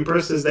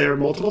Empress is there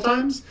multiple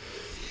times.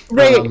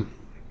 Right.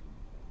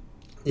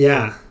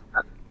 Yeah.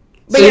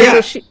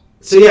 But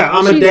So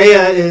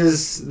Amadea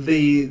is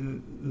the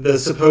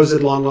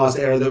supposed long lost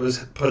heir that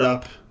was put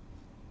up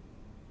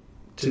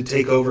to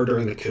take over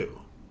during the coup.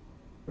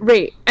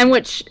 Right. And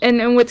what's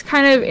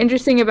kind of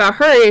interesting about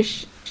her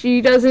is she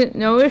doesn't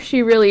know if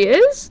she really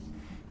is,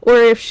 or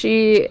if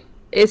she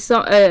is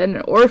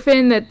an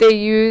orphan that they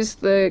use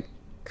the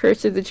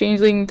Curse of the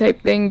Changeling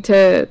type thing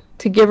to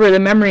give her the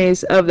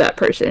memories of that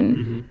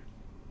person.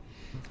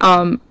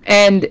 And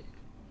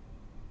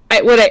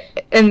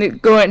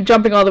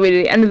jumping all the way to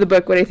the end of the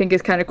book, what I think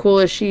is kind of cool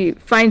is she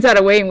finds out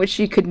a way in which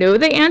she could know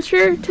the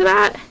answer to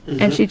that,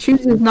 and she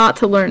chooses not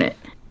to learn it.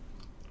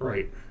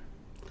 Right.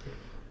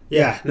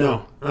 Yeah.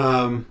 No.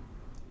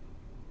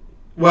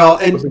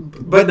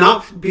 But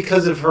not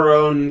because of her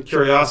own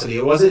curiosity.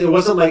 It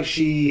wasn't like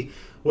she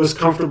was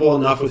comfortable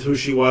enough with who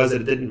she was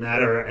that it didn't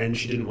matter, and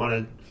she didn't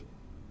want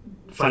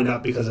to find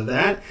out because of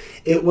that.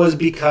 It was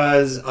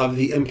because of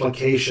the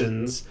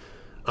implications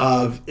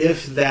of,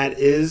 if that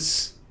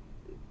is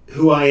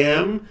who I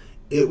am,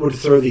 it would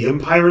throw the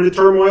Empire into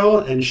turmoil,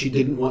 and she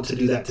didn't want to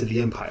do that to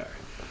the Empire.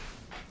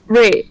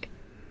 Right.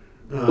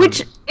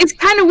 Which is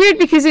kind of weird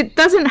because it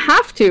doesn't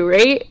have to,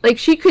 right? Like,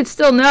 she could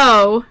still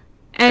know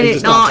and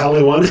it not tell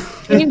anyone.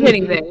 change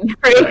anything,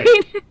 right?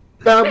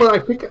 Yeah,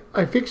 but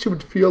I think she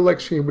would feel like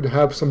she would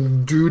have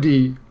some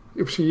duty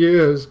if she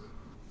is.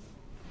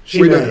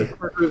 She may.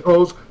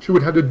 She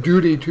would have the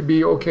duty to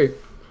be, okay,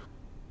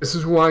 this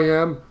is who I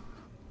am.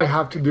 I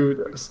have to do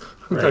this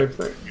type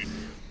thing.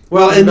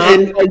 Well, and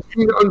by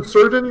being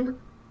uncertain,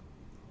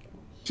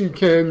 she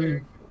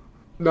can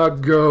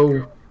not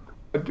go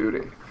at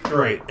duty.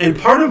 Right, and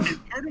part of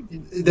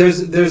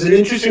there's an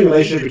interesting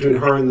relationship between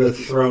her and the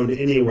throne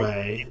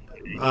anyway.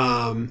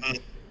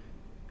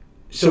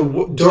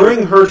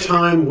 During her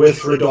time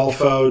with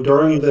Rodolfo,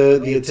 during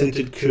the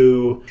attempted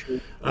coup,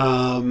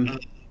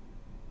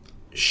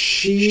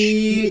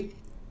 she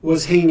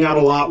was hanging out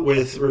a lot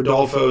with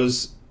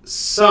Rodolfo's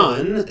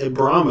son,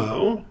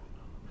 Ibramo,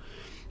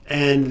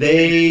 and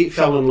they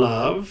fell in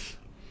love.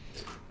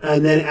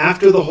 And then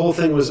after the whole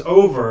thing was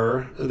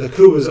over, the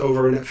coup was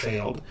over and it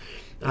failed,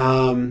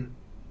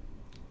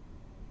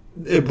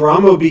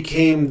 Ibramo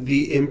became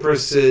the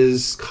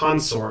Empress's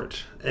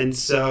consort. And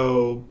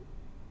so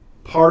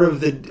part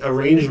of the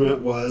arrangement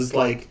was,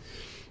 like,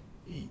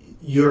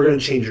 you're going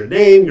to change your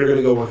name, you're going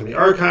to go work in the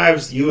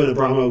archives, you and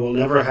Ibramo will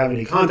never have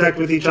any contact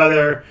with each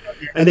other.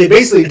 And they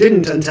basically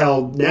didn't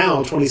until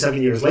now,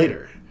 27 years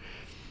later.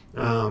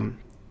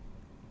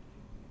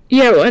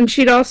 Yeah, and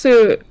she'd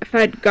also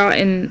had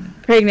gotten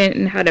pregnant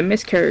and had a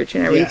miscarriage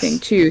and everything,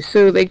 too.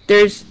 So, like,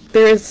 there's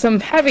some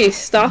heavy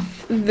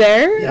stuff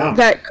there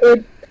that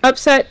could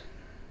upset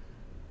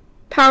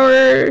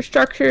power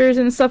structures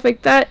and stuff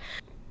like that.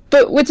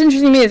 But what's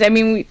interesting to me is, I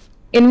mean,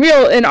 in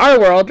our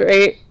world,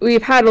 right,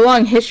 we've had a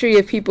long history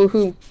of people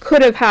who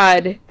could have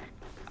had,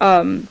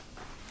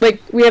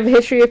 we have a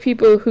history of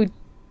people who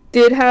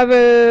did have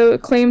a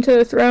claim to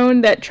the throne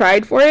that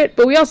tried for it,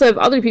 but we also have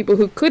other people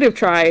who could have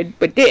tried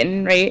but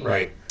didn't, right?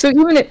 Right. So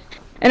even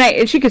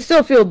and she could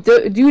still feel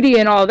duty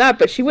and all of that,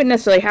 but she wouldn't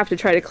necessarily have to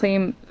try to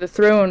claim the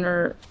throne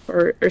or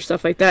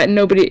stuff like that.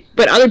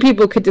 But other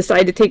people could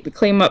decide to take the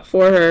claim up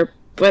for her.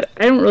 But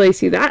I don't really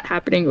see that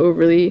happening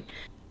overly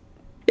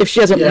if she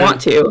doesn't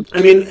want to.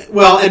 I mean,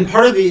 well, and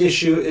part of the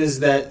issue is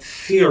that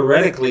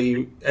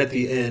theoretically, at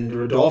the end,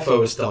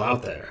 Rodolfo is still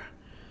out there.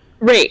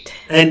 Right.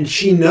 And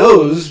she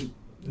knows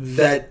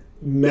that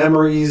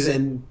memories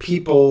and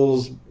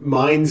people's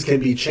minds can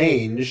be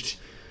changed.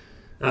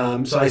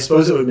 So I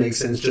suppose it would make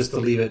sense just to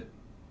leave it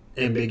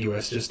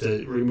ambiguous, just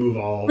to remove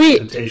all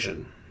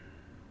temptation.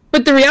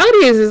 But the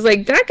reality is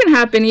like, that can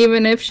happen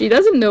even if she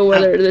doesn't know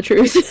whether the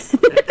truth is.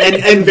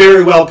 and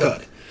very well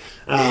could.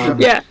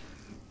 Yeah.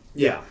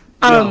 Yeah.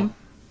 But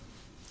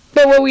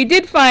what we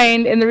did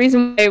find, and the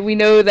reason why we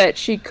know that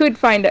she could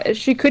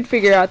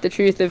figure out the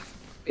truth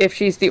if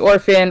she's the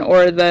orphan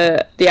or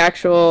the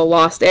actual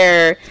lost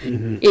heir,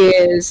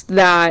 is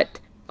that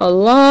a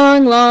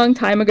long, long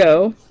time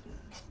ago,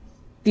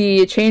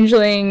 the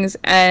changelings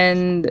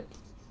and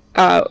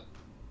I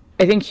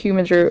think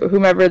humans or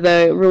whomever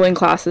the ruling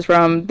class is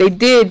from, they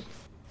did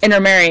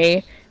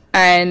intermarry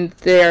and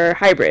they're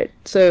hybrid.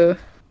 So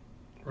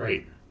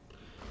right.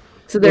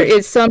 So there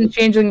is some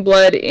changeling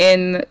blood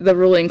in the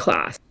ruling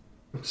class.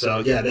 So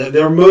yeah,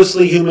 they're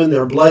mostly human.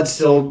 Their blood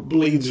still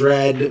bleeds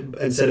red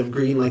instead of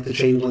green like the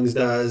changelings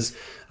does.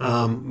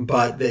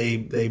 But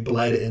they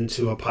bled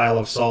into a pile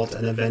of salt,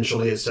 and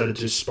eventually it started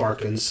to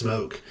spark and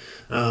smoke,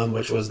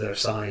 which was their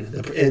sign.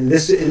 And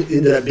this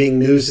ended up being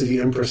news to the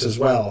Empress as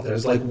well.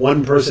 There's like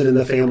one person in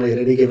the family at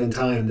any given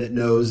time that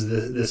knows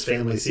this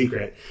family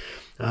secret.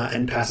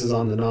 and passes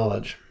on the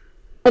knowledge.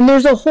 And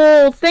there's a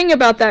whole thing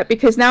about that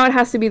because now it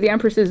has to be the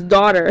Empress's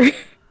daughter,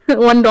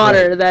 one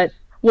daughter Right. that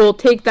will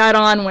take that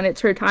on when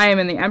it's her time,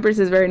 and the Empress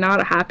is very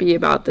not happy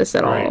about this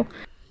at all.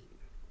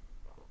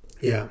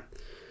 Yeah.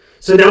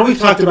 So now we've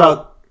talked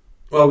about,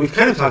 well, we've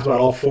kind of talked about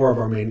all four of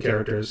our main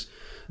characters.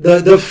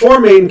 The four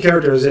main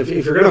characters, if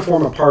you're going to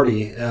form a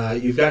party,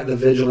 you've got the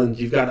Vigilant,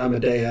 you've got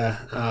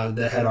Amedea,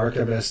 the head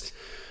archivist,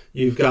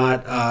 you've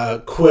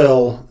got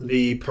Quill,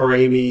 the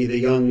Parami, the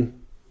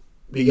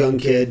young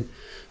kid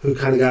who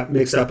kind of got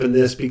mixed up in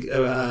this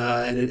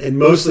and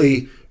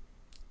mostly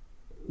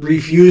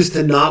refused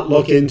to not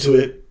look into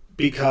it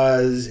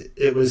because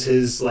it was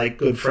his like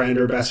good friend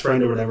or best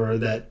friend or whatever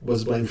that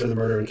was blamed for the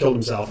murder and killed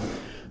himself.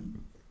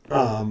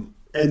 And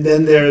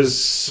then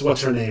there's,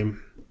 what's her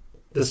name?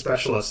 The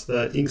specialist,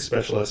 the ink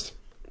specialist.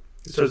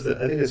 I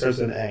think it starts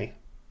with an A.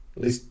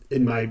 At least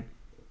in my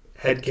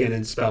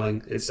headcanon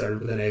spelling, it started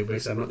with an A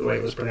based on the way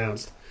it was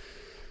pronounced.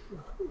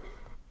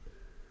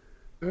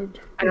 And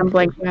I'm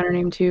blanking on her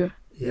name too.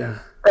 Yeah.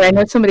 But I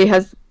know somebody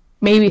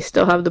maybe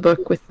still have the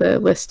book with the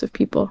list of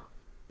people.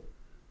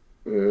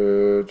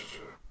 7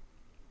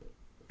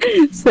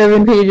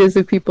 pages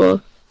of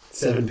people.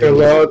 7 A pages.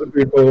 lot of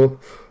people.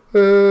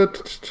 The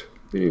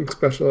ink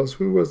specialist.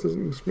 Who was this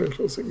ink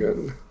specialist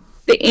again?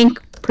 The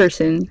ink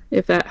person,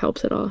 if that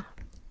helps at all.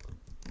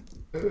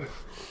 I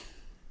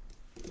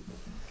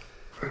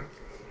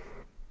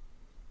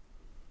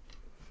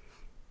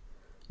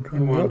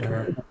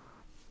wonder.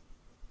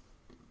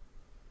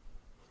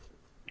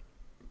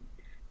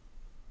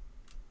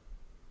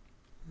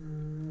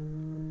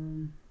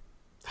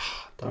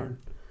 Darn.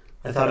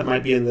 I thought it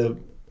might be in the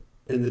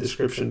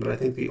description, but I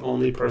think the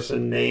only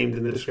person named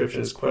in the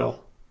description is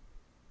Quill.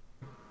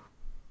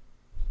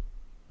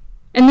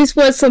 And this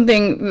was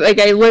something like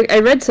I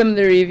read some of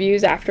the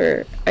reviews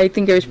after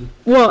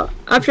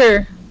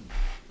after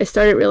I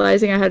started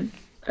realizing I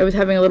was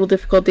having a little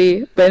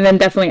difficulty, but then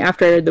definitely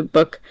after the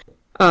book,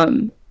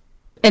 and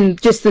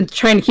just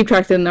trying to keep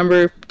track of the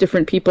number of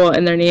different people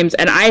and their names.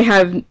 And I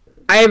have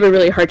a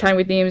really hard time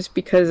with names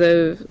because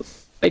of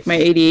like my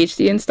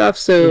ADHD and stuff.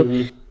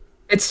 So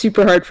it's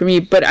super hard for me.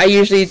 But I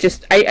usually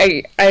just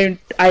I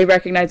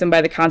recognize them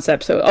by the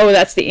concept. So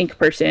that's the ink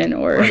person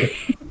or. Right.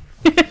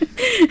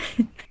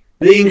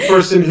 The ink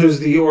person who's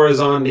the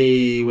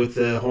Orizandi with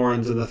the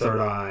horns and the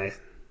third eye.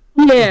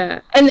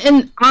 Yeah,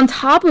 and on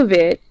top of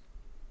it,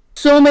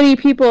 so many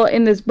people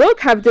in this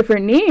book have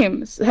different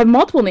names, have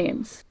multiple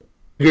names.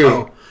 Yeah.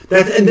 Oh,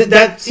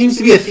 that seems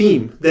to be a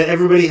theme that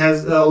everybody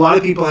has. A lot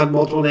of people have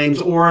multiple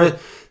names, or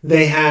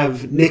they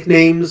have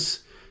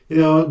nicknames. You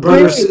know,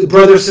 brother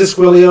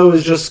Sisquilio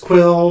is just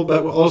Quill,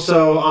 but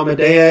also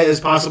Amedea is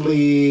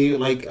possibly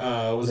like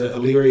was it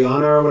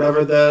Illyriana or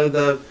whatever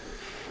the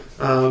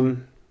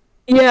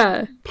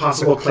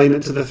possible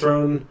claimant to the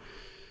throne.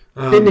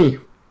 Yini.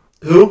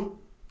 Who?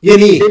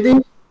 Yini.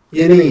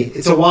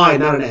 It's a Y,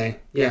 not an A.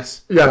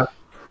 Yes. Yeah.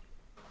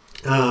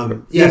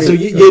 So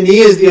Yini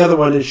is the other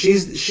one, and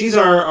she's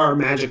our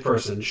magic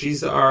person.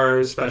 She's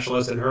our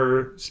specialist, and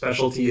her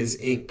specialty is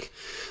ink,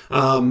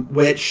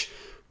 which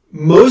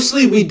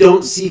mostly we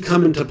don't see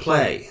come into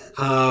play.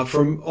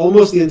 From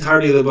almost the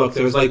entirety of the book,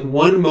 there's like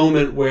one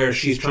moment where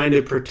she's trying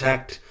to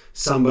protect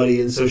somebody,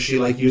 and so she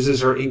like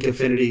uses her ink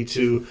affinity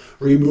to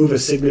remove a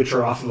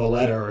signature off of a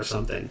letter or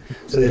something,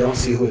 so they don't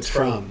see who it's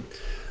from.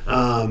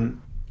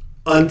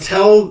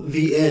 Until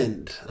the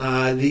end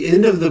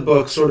of the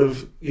book, sort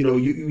of,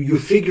 you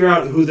figure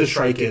out who the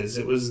Shrike is.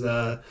 It was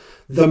the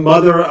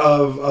mother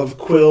of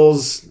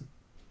Quill's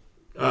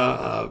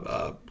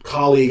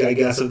colleague, I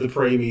guess, of the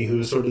Parami, who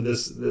was sort of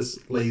this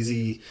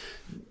lazy,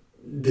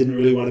 didn't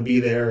really want to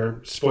be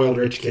there, spoiled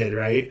rich kid,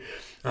 right?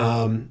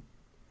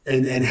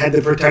 And had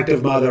the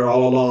protective mother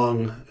all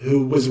along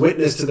who was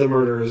witness to the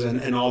murders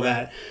and all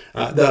that.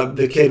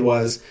 The kid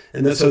was.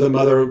 And so the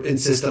mother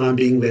insisted on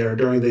being there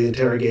during the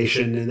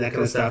interrogation and that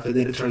kind of stuff. And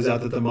then it turns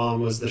out that the mom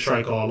was the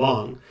Shrike all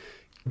along.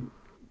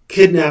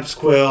 Kidnaps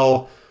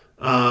Quill,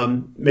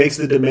 makes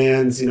the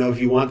demands, if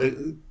you want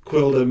the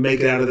Quill to make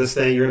it out of this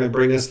thing, you're going to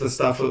bring us the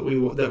stuff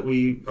that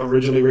we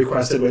originally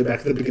requested way back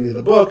at the beginning of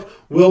the book.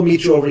 We'll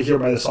meet you over here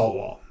by the salt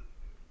wall.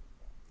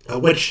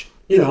 Which,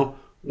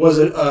 was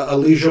a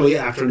leisurely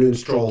afternoon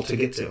stroll to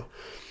get to.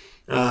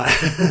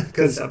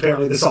 Because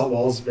apparently the salt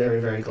wall is very,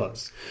 very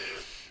close.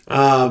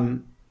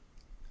 And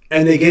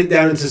they get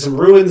down into some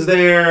ruins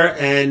there,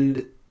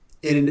 and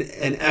in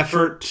an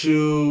effort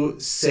to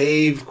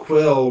save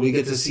Quill, we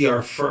get to see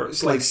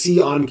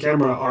see on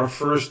camera our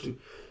first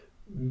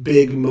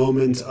big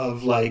moment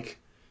of,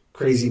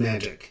 crazy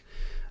magic.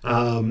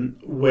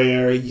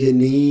 Where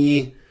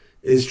Yini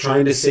is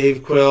trying to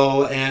save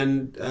Quill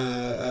and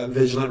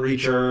Vigilant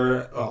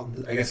Reacher, well,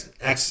 I guess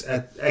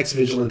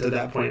ex-Vigilant at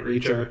that point,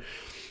 Reacher,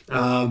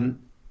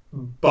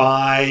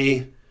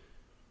 by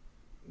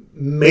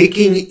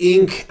making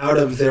ink out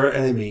of their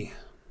enemy.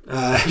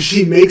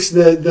 She makes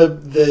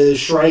the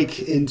Shrike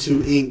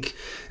into ink,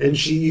 and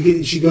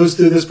she goes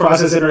through this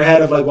process in her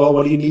head of like, well,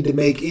 what do you need to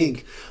make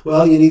ink?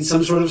 Well, you need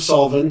some sort of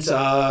solvent.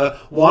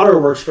 Water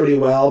works pretty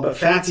well, but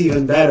fat's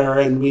even better,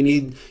 and we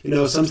need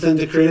something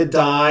to create a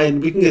dye,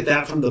 and we can get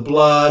that from the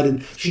blood.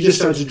 And she just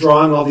starts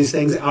drawing all these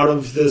things out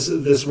of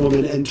this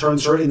woman and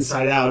turns her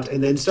inside out,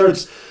 and then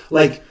starts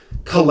like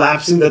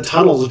collapsing the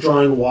tunnels,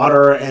 drawing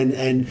water,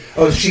 and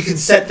she can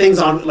set things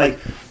on like.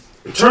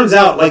 It turns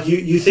out, like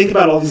you think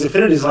about all these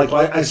affinities, like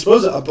well, I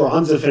suppose a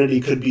bronze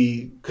affinity could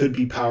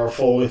be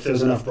powerful if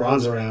there's enough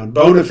bronze around.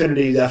 Bone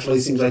affinity definitely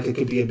seems like it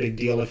could be a big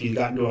deal if you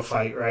got into a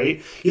fight,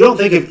 right? You don't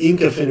think of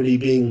ink affinity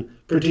being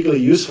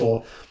particularly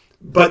useful,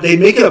 but they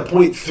make it a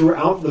point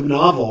throughout the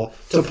novel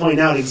to point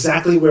out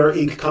exactly where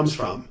ink comes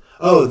from.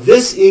 Oh,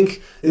 this ink,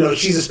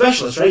 she's a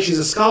specialist, right? She's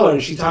a scholar,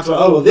 and she talks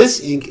about, oh, well,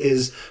 this ink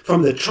is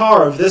from the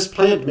char of this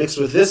plant mixed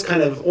with this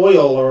kind of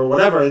oil or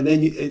whatever. And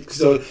then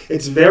so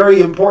it's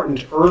very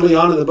important early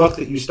on in the book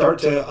that you start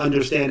to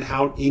understand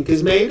how ink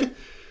is made,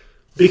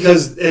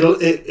 because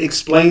it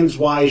explains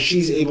why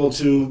she's able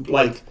to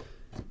like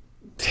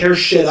tear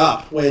shit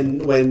up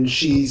when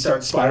she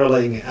starts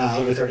spiraling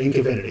with her ink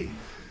affinity.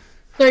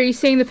 So are you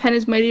saying the pen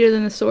is mightier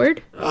than the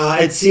sword?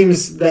 It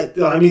seems that,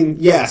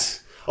 yes.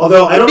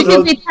 Although I don't know,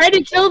 because they try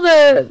to kill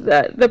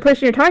the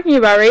person you're talking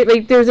about, right?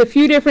 Like there's a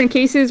few different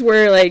cases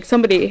where like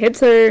somebody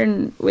hits her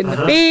in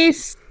the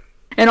face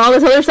and all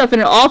this other stuff,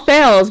 and it all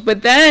fails.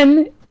 But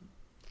then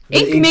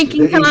ink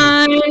making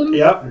time.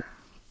 Yep.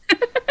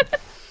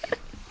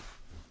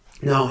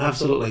 No,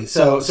 absolutely.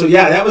 So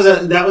yeah, that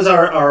was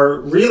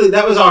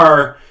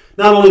our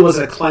not only was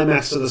it a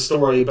climax to the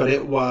story, but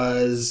it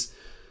was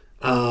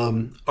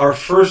our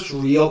first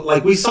real,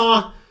 like we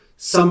saw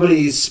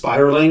somebody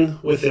spiraling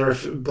with their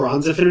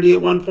bronze affinity at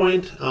one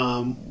point,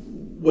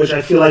 which I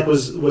feel like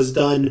was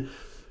done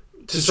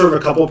to serve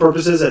a couple of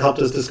purposes. It helped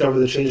us discover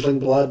the changeling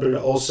blood, but it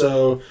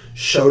also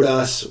showed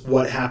us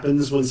what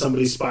happens when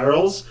somebody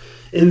spirals.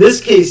 In this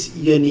case,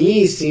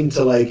 Yani seemed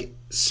to like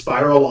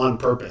spiral on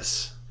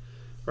purpose,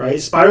 right?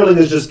 Spiraling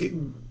is just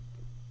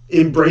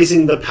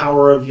embracing the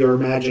power of your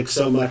magic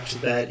so much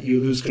that you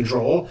lose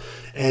control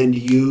and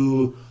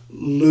you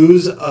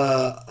lose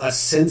a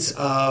sense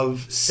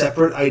of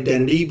separate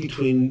identity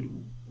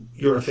between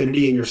your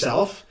affinity and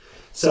yourself.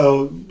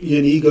 So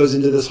Yani goes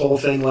into this whole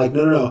thing like,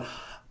 no,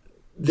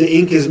 the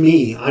ink is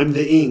me. I'm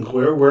the ink.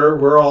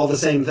 We're all the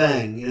same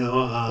thing,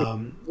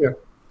 Yeah.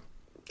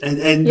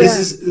 And this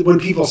is when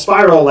people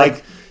spiral,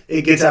 like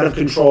it gets out of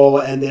control,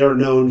 and they are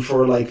known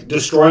for like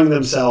destroying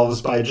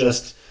themselves by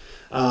just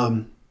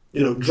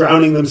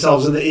drowning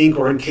themselves in the ink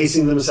or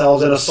encasing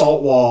themselves in a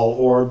salt wall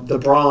or the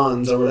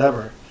bronze or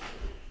whatever.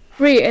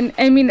 Right, and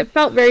I mean, it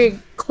felt very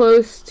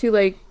close to,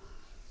 like,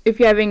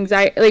 if you have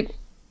anxiety, like,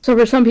 so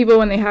for some people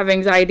when they have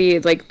anxiety,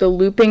 it's like the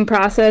looping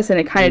process, and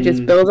it kind of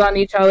just builds on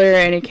each other,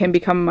 and it can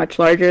become much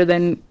larger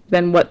than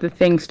what the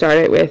thing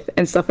started with,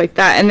 and stuff like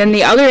that. And then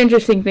the other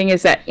interesting thing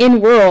is that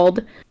in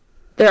world,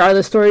 there are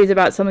the stories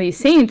about some of these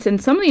saints,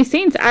 and some of these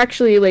saints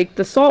actually, like,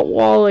 the salt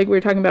wall, like we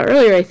were talking about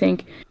earlier, I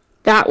think,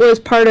 that was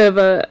part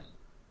of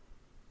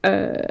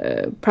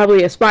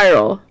probably a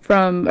spiral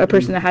from a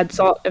person that had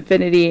salt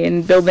affinity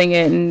and building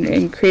it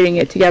and creating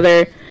it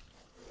together.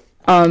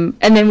 And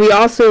then we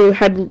also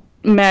had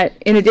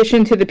met, in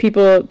addition to the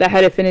people that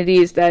had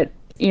affinities that,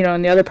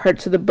 in the other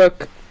parts of the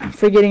book, I'm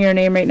forgetting her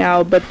name right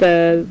now, but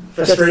the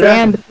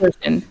sand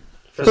person.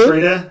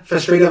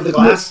 Frustrata of the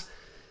glass?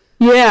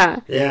 Yeah.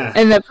 Yeah.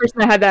 And the person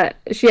that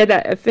she had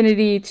that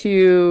affinity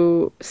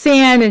to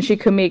sand, and she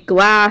could make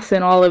glass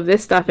and all of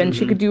this stuff, and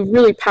she could do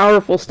really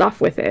powerful stuff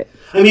with it.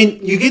 I mean,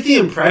 you get the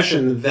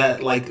impression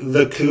that, like,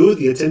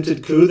 the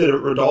attempted coup that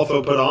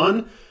Rodolfo put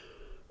on,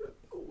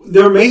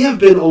 there may have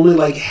been only,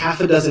 like, half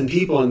a dozen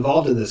people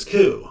involved in this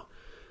coup.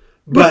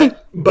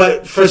 But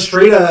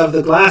Frustrata of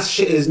the Glass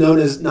is known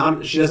as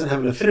she doesn't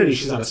have an affinity,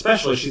 she's not a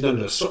specialist, she's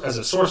known as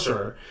a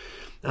sorcerer.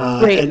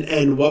 Right.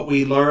 And what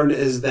we learn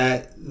is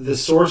that the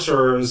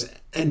sorcerers,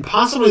 and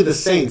possibly the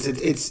saints,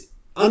 it's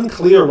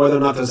unclear whether or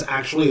not there's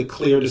actually a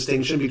clear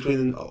distinction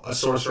between a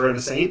sorcerer and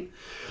a saint.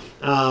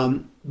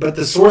 But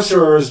the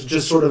sorcerers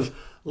just sort of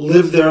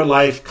live their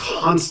life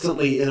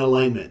constantly in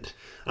alignment,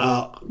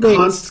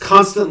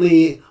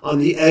 constantly on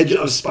the edge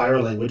of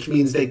spiraling, which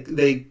means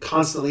they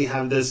constantly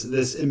have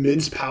this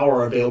immense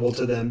power available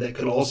to them that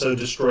could also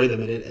destroy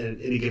them at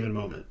any given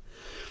moment.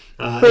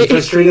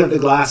 Frustrata of the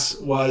Glass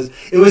was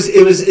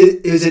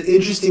an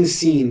interesting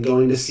scene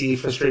going to see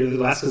Frustrata of the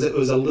Glass, because it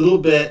was a little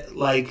bit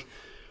like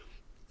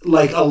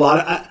a lot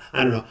of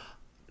I don't know.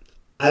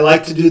 I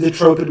like to do the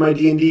trope in my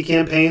D&D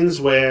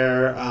campaigns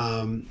where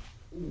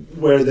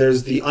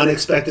there's the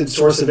unexpected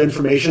source of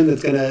information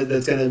that's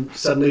gonna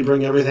suddenly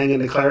bring everything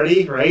into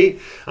clarity, right?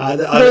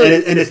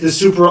 And it's the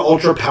super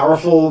ultra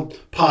powerful,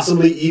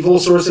 possibly evil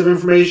source of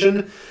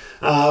information,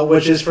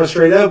 which is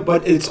Frustrata.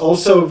 But it's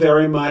also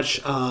very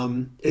much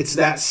it's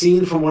that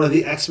scene from one of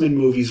the X-Men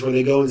movies where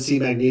they go and see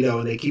Magneto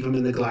and they keep him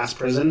in the glass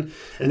prison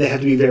and they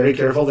have to be very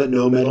careful that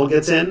no metal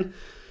gets in.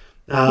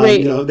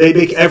 Right. They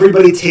make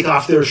everybody take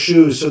off their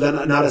shoes so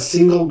that not a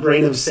single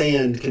grain of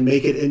sand can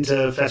make it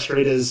into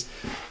Festrada's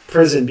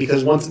prison,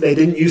 because once they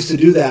didn't used to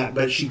do that,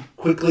 but she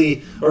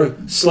quickly or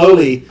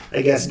slowly,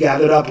 I guess,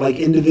 gathered up like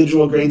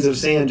individual grains of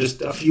sand,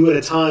 just a few at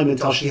a time,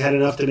 until she had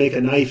enough to make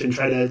a knife and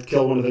try to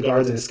kill one of the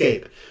guards and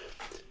escape.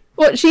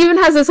 Well, she even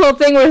has this whole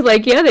thing where,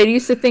 like, yeah, they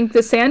used to think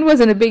the sand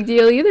wasn't a big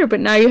deal either, but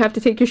now you have to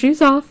take your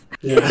shoes off.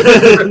 Yeah.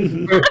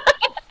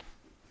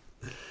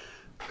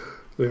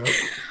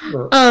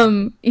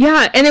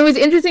 Yeah, and it was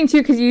interesting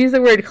too because you used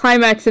the word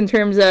climax in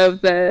terms of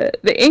the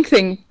ink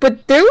thing,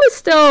 but there was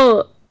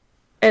still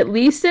at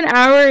least an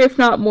hour, if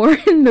not more,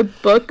 in the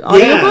book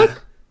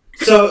audiobook.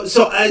 So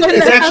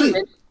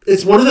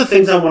it's one of the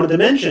things I wanted to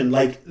mention.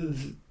 Like,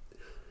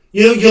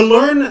 you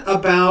learn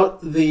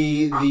about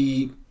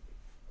the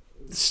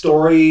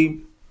story,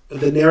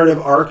 the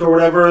narrative arc or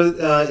whatever,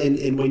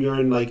 in when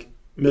you're in like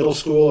middle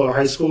school or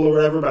high school or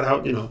whatever, about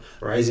how,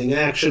 rising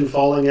action,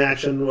 falling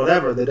action,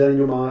 whatever, the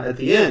denouement at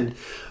the end.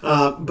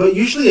 But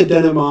usually a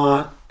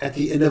denouement at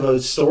the end of a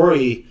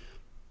story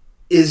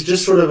is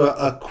just sort of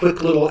a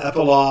quick little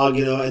epilogue,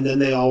 and then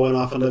they all went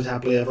off and lived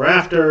happily ever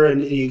after,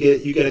 and you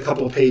get a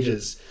couple of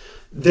pages.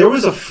 There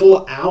was a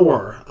full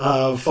hour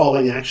of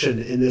falling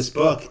action in this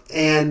book,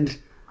 and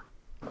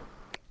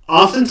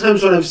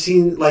oftentimes when I've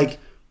seen, like,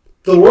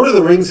 The Lord of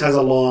the Rings has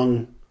a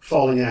long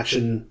falling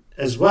action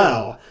as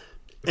well,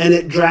 and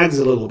it drags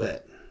a little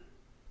bit.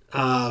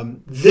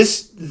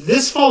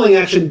 This falling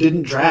action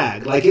didn't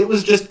drag. Like, it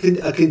was just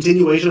a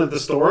continuation of the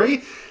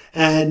story,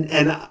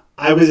 and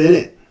I was in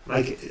it.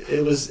 Like,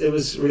 it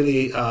was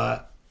really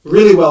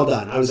really well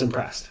done. I was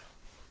impressed.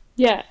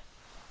 Yeah,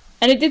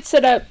 and it did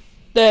set up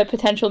the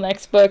potential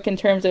next book in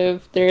terms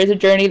of there is a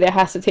journey that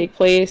has to take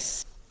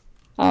place,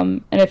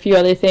 and a few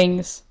other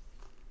things.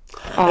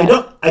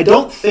 I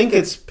don't think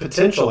it's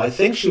potential. I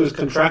think she was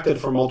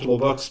contracted for multiple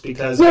books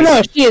because...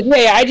 No, she is.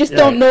 Yeah, I just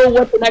don't know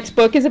what the next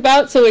book is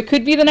about, so it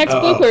could be the next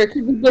book, or it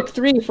could be book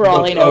 3 for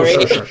all I know,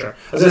 right? Sure.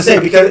 I was going to say,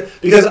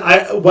 because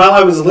while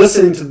I was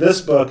listening to this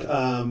book,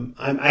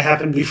 I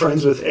happen to be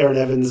friends with Erin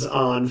Evans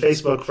on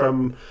Facebook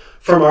from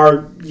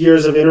our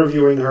years of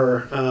interviewing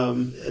her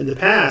in the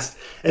past,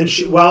 and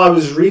while I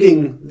was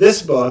reading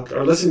this book,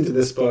 or listening to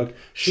this book,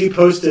 she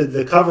posted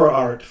the cover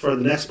art for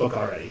the next book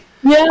already.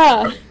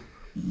 Yeah.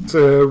 It's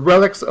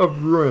Relics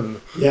of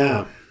Ruin.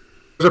 Yeah.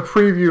 There's a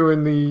preview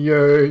in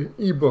the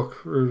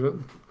ebook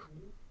version.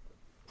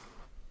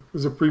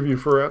 There's a preview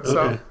for it.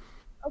 Okay.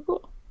 Oh,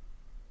 cool.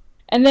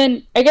 And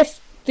then I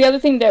guess the other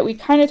thing that we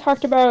kind of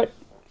talked about,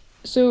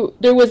 so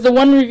there was the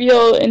one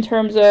reveal in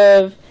terms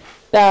of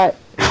that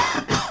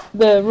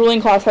the ruling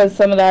class has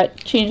some of that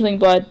changeling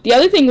blood. The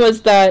other thing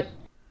was that,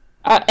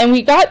 and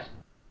we got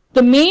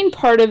the main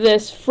part of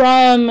this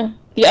from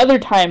the other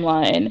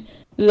timeline,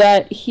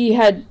 that he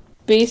had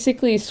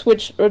basically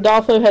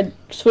Rodolfo had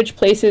switched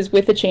places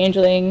with the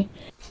changeling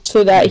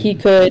so that he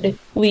could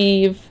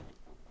leave.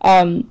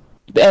 And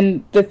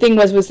the thing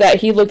was that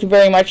he looked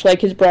very much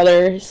like his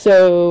brother,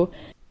 so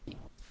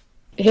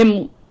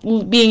him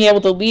being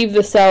able to leave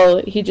the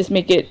cell, he just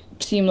make it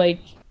seem like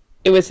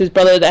it was his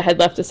brother that had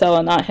left the cell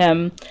and not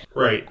him.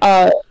 Right.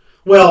 But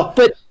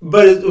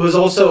it was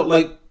also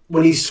like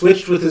when he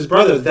switched with his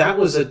brother, that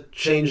was a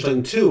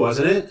changeling too,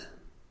 wasn't it?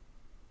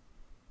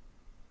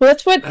 Well,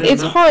 that's what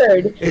it's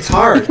hard. It's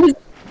hard. Because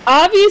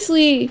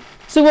obviously,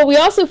 so what we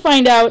also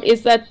find out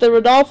is that the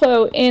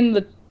Rodolfo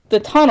in the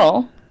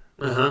tunnel.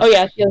 Oh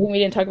yeah, the other thing we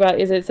didn't talk about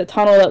is it's a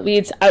tunnel that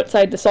leads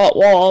outside the salt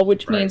wall,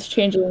 which means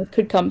changelings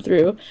could come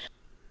through.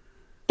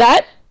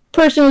 That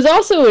person was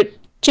also a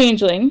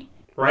changeling.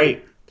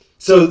 Right.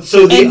 So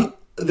the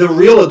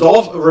real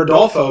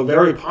Rodolfo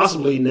very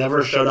possibly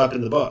never showed up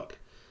in the book.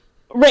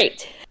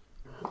 Right.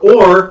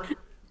 Or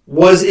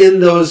was in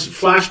those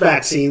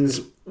flashback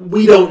scenes.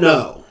 We don't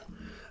know.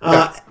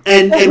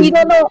 And we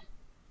don't know.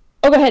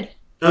 Oh, go ahead.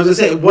 I was going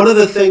to say, one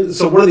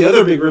of the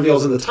other big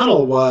reveals in the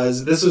tunnel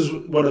was, this is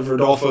one of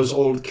Rodolfo's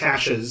old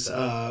caches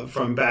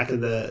from back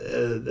in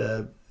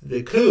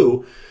the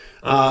coup,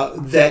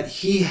 that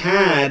he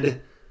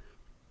had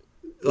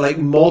like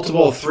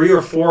multiple 3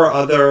 or 4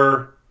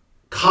 other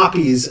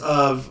copies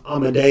of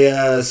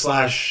Amadea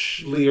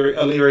 /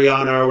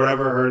 Illyriana, or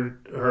whatever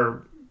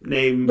her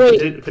name,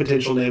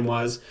 potential name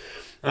was,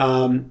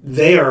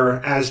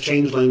 there as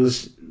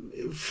changelings,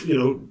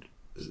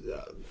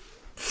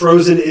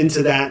 frozen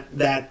into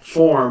that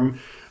form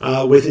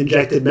with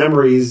injected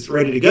memories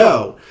ready to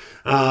go,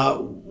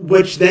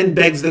 which then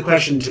begs the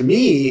question to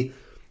me,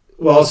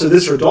 well, so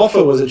this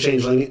Rodolfo was a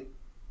changeling.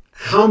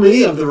 How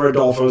many of the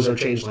Rodolfos are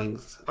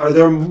changelings? Are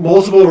there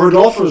multiple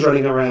Rodolfos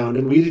running around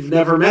and we've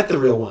never met the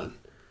real one?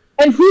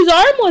 And whose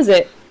arm was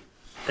it?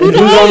 Whose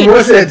arm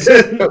was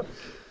it?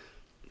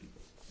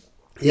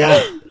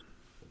 Yeah.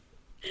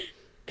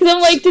 Because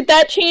I'm like, did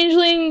that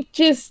changeling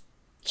just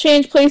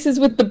change places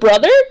with the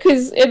brother?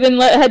 Because then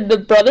had the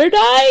brother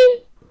die?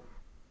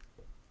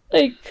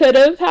 Like, could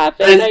have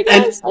happened, I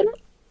guess.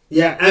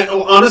 Yeah, and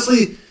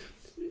honestly,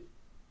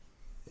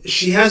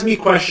 she has me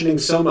questioning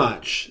so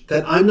much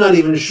that I'm not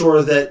even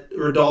sure that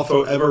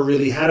Rodolfo ever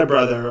really had a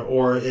brother,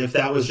 or if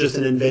that was just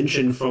an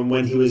invention from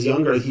when he was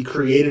younger. He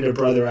created a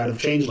brother out of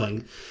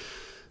Changeling.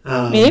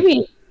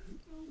 Maybe.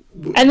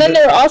 And then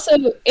there were also,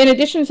 in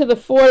addition to the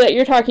 4 that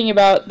you're talking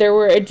about, there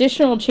were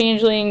additional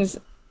changelings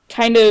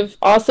kind of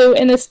also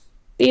in a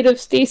state of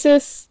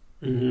stasis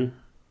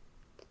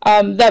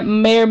that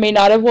may or may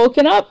not have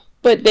woken up,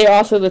 but they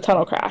also the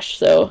tunnel crash,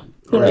 so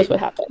who knows what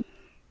happened.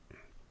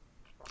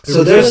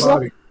 So there's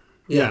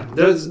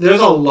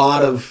a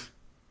lot of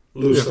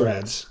loose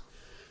threads.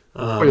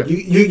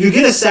 You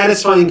get a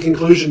satisfying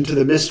conclusion to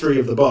the mystery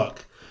of the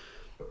book,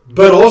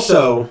 but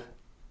also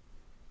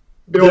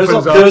there's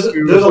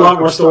a lot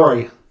more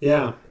story.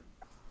 Yeah.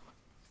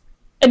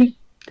 And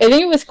I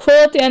think it was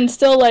Quill at the end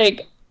still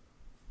like,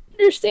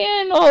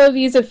 understand all of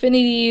these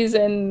affinities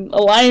and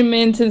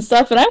alignments and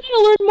stuff, and I want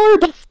to learn more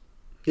about them.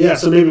 Yeah,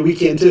 so maybe we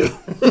can too.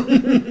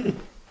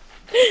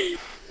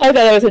 I thought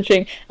that was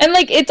interesting. And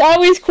like, it's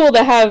always cool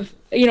to have,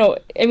 you know,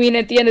 I mean,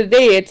 at the end of the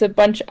day, it's a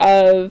bunch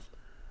of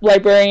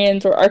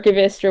librarians or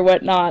archivists or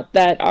whatnot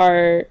that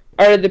are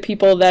the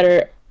people that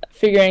are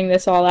figuring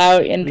this all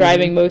out and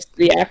driving most of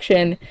the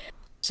action.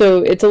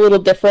 So it's a little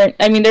different.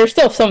 I mean, there's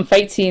still some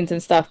fight scenes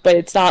and stuff, but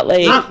it's not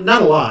like...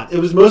 Not a lot. It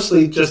was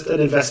mostly just an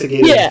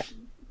investigative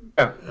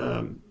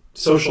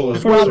social...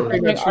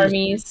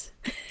 armies.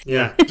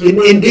 Yeah.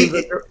 Indeed.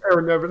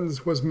 Aaron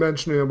Evans was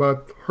mentioning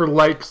about her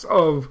likes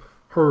of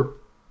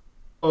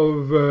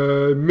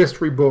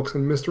mystery books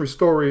and mystery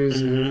stories.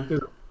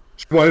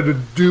 She wanted to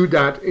do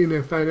that in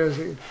a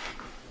fantasy.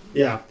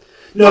 Yeah.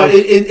 No,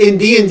 in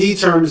D&D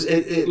terms,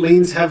 it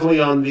leans heavily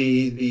on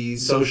the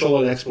social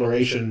and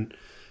exploration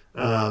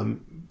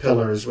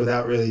pillars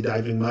without really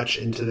diving much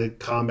into the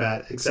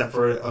combat, except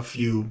for a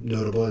few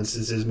notable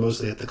instances,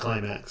 mostly at the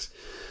climax.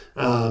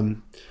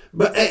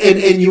 But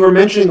you were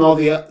mentioning all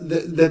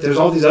that there's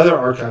all these other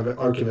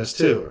archivists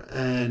too,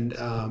 and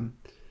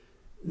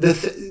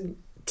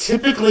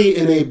typically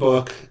in a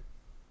book,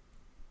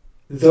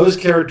 those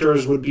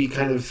characters would be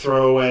kind of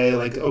throwaway,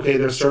 like, okay,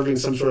 they're serving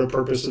some sort of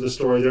purpose to the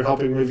story, they're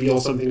helping reveal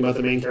something about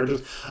the main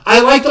characters. I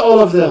liked all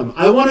of them.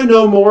 I want to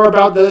know more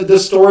about the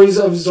stories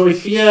of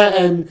Zoifia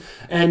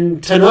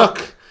and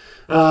Tanuk.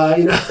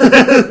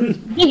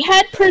 They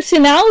had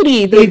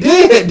personality. They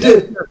did.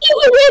 You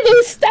were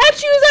those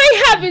statues.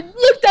 I haven't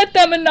looked at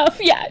them enough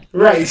yet.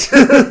 Right.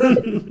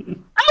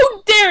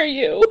 How dare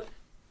you?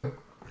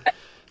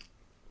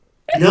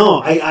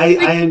 No,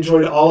 I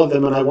enjoyed all of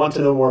them, and I want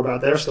to know more about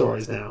their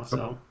stories now.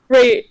 So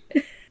right.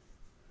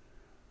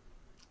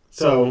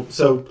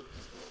 So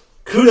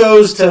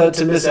kudos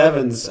to Miss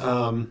Evans.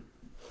 I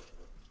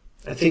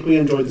think we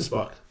enjoyed this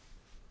book.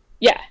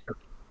 Yeah.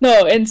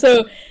 No, and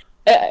so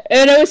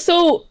and I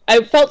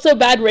felt so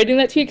bad writing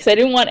that to you because I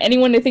didn't want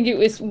anyone to think it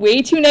was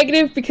way too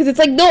negative, because it's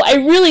like, no, I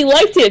really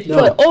liked it,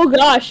 but oh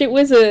gosh, it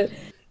was an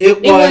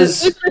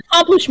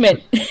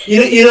accomplishment.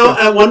 You know,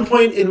 at one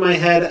point in my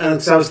head,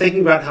 because I was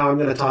thinking about how I'm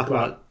going to talk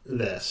about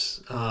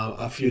this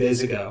a few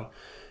days ago,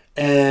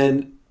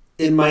 and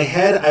in my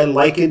head, I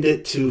likened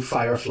it to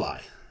Firefly.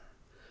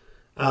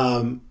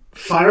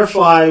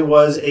 Firefly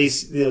was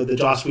the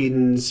Joss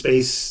Whedon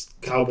space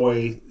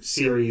cowboy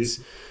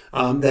series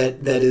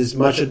that is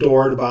much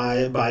adored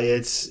by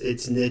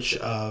its niche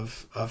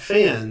of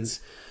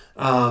fans.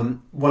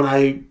 When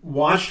I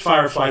watched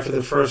Firefly for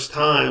the first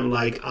time,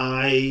 like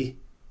I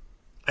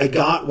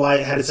got why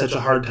it had such a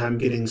hard time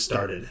getting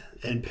started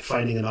and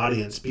finding an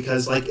audience,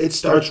 because like it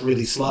starts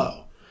really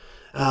slow,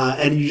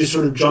 and you just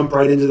sort of jump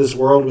right into this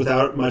world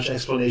without much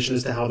explanation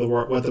as to how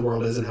what the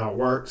world is and how it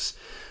works.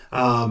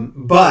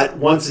 But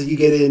once you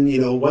get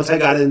in, once I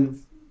got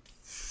in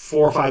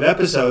 4 or 5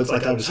 episodes,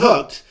 like I was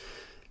hooked,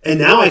 and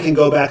now I can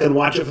go back and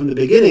watch it from the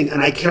beginning,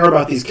 and I care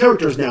about these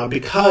characters now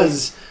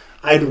because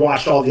I'd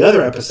watched all the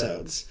other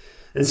episodes,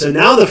 and so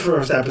now the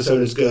first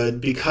episode is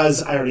good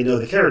because I already know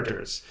the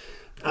characters.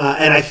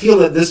 And I feel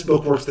that this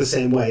book works the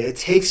same way. It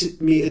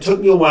took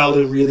me a while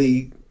to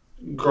really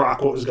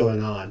grok what was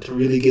going on, to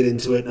really get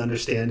into it and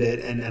understand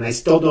it. And I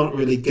still don't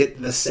really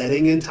get the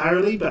setting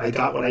entirely, but I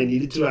got what I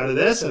needed to out of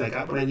this, and I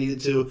got what I needed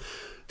to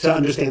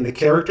understand the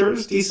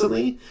characters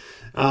decently.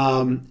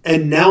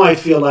 And now I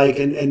feel like,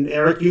 and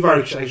Eric, you've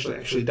already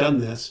actually done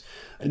this.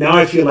 Now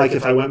I feel like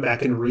if I went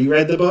back and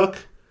reread the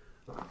book,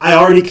 I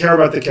already care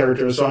about the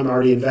characters, so I'm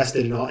already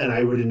invested in all, and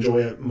I would enjoy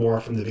it more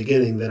from the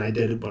beginning than I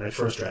did when I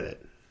first read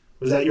it.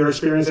 Was that your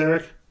experience,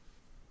 Eric?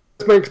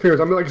 That's my experience.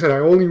 I mean, like I said, I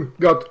only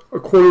got a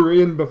quarter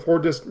in before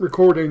this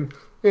recording,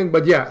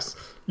 but yes,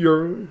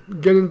 you're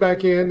getting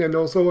back in, and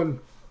also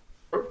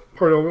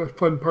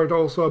fun part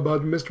also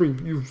about mystery.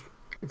 You've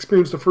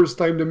experienced the first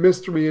time the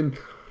mystery, and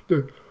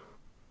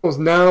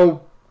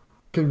now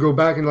can go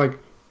back and like,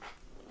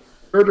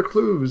 where are the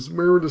clues?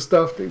 Where are the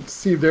stuff to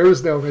see if there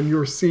is now? And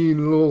you're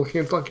seeing little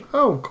hints like,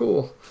 oh,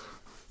 cool,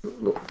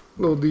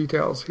 little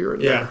details here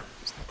and there.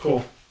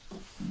 Cool.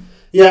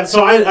 Yeah,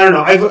 so I don't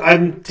know.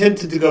 I'm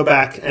tempted to go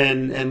back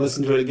and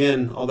listen to it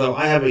again, although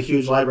I have a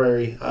huge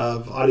library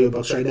of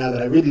audiobooks right now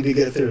that I really need to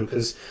get through,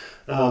 because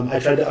I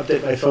tried to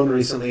update my phone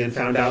recently and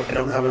found out I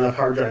don't have enough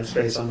hard drive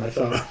space on my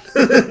phone.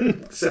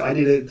 So I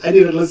need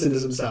to listen to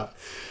some stuff.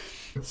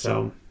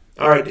 So,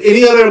 all right.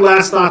 Any other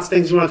last thoughts,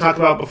 things you want to talk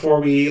about before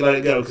we let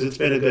it go? Because it's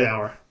been a good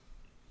hour.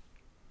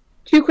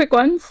 2 quick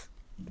ones.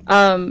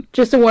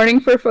 Just a warning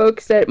for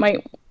folks that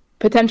might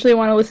potentially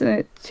want to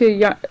listen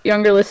to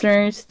younger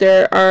listeners.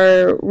 There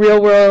are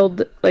real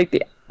world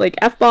like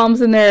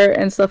F-bombs in there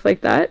and stuff like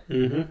that,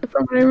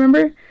 from what I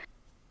remember.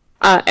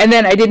 And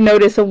then I did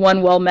notice a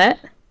one well met,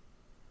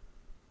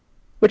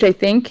 which I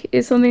think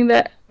is something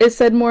that is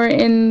said more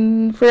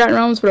in Forgotten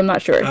Realms, but I'm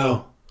not sure.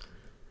 Oh.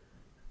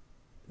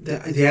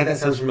 Yeah, that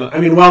sounds familiar. I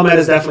mean, well met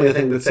is definitely a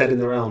thing that's said in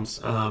the realms.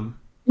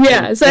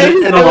 Yeah, so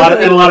and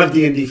a lot of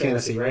D&D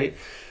fantasy, right?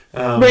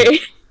 Right.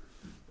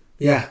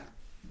 Yeah.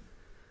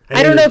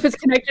 I don't know if it's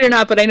connected or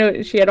not, but I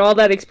know she had all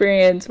that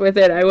experience with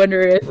it. I wonder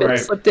if it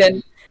slipped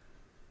in,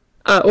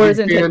 or is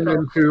intentional.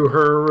 Into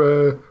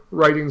her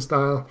writing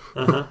style.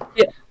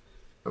 Yeah.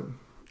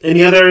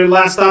 Any other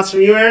last thoughts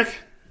from you, Eric?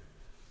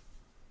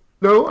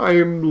 No, I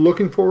am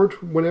looking forward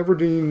to whenever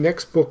the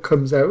next book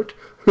comes out.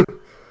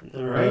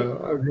 All right.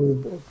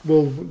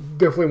 We'll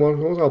definitely want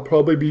to. I'll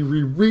probably be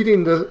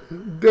rereading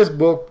this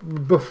book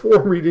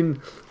before reading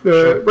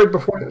right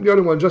before the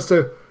other one, just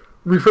to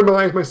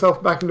refamiliarize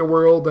myself back in the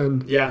world.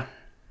 And yeah,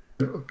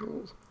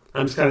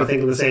 I'm just kind of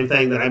thinking the same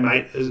thing, that I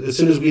might, as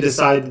soon as we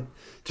decide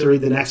to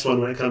read the next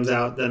one when it comes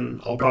out, then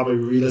I'll probably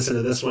re-listen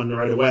to this one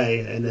right away,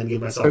 and then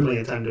give myself plenty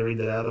of time to read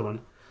the other one.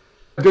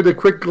 I did a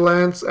quick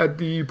glance at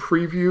the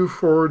preview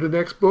for the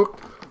next book.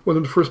 One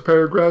of the first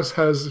paragraphs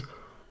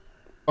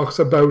talks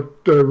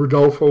about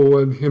Rodolfo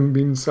and him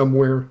being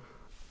somewhere.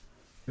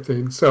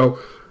 So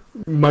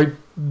might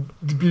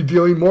be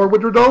dealing more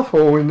with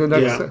Rodolfo in the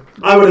next. Yeah,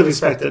 I would have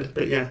expected,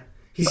 but yeah,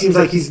 he seems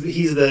like he's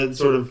the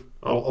sort of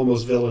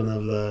almost villain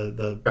of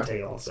the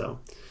tale. So,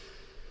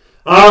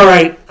 all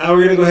right,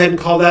 we're gonna go ahead and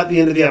call that the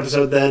end of the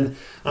episode then.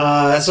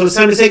 So it's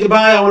time to say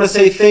goodbye. I want to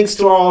say thanks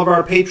to all of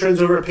our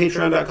patrons over at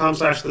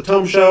patreon.com/The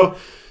Tome Show.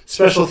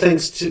 Special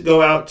thanks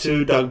go out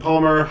to Doug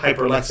Palmer,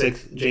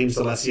 Hyperlexic, James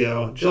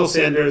D'Alessio, Jill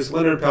Sanders,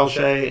 Leonard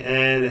Pelche,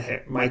 and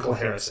Michael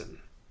Harrison.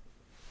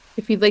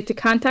 If you'd like to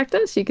contact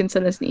us, you can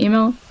send us an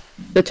email,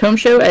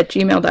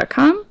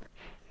 thetomeshow@gmail.com.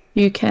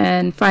 You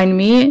can find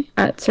me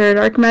at Sarah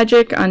Dark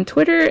Magic on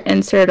Twitter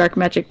and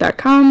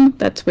sarahdarkmagic.com.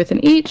 That's with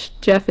an H.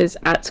 Jeff is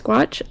at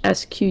Squatch,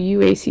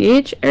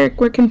 SQUACH. Eric,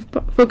 where can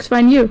folks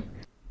find you?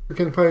 You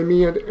can find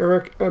me at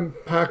Eric M.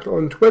 Pack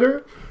on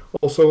Twitter.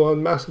 Also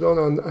on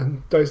Mastodon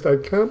on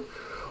dice.com.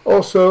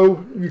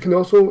 Also, you can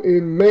also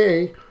in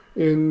May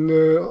in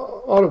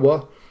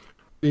Ottawa,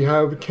 we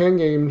have Can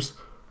Games,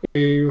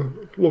 a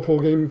local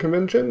game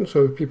convention.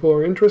 So if people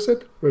are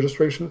interested,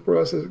 registration for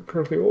us is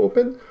currently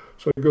open.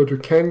 So you go to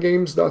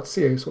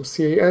cangames.ca. So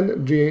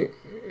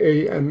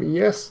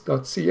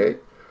CANGAMES.ca.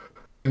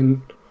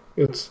 And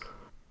it's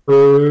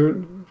for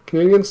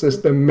Canadians, it's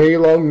the May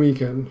long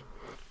weekend.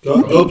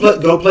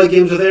 Go play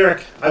games with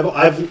Eric.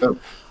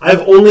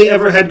 I've only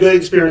ever had good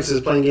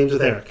experiences playing games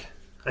with Eric.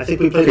 I think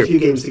we played a few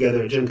games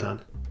together at Gen Con.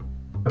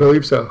 I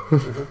believe so.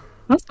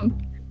 Awesome.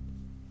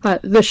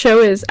 The show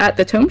is at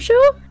The Tome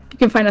Show. You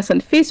can find us on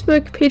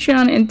Facebook,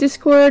 Patreon, and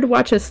Discord.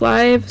 Watch us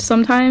live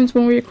sometimes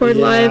when we record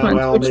live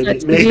on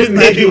Twitch.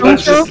 Maybe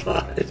watch us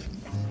live.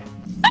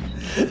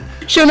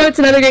 Show notes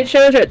and other great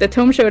shows are at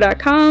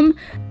thetomeshow.com.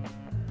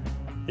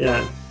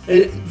 Yeah.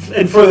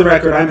 And for the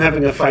record, I'm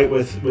having a fight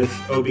with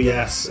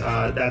OBS.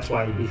 That's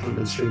why we haven't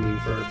been streaming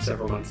for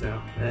several months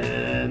now.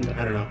 And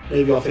I don't know.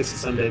 Maybe I'll fix it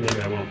someday.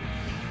 Maybe I won't.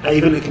 I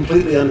even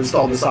completely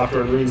uninstalled the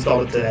software and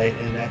reinstalled it today,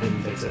 and that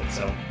didn't fix it.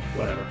 So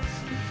whatever.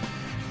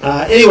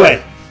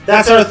 Anyway,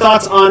 that's our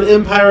thoughts on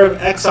Empire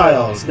of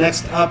Exiles.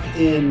 Next up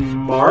in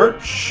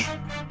March,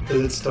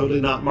 because it's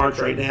totally not March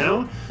right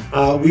now,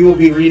 we will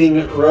be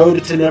reading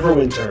Road to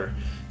Neverwinter,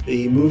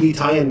 the movie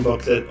tie-in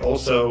book that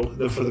also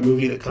for the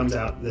movie that comes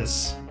out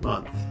this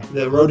month.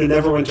 The Road to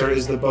Neverwinter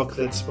is the book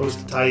that's supposed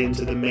to tie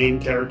into the main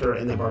character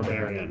and the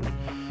barbarian.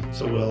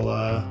 So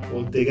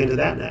we'll dig into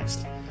that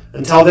next.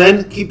 Until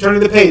then, keep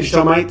turning the page,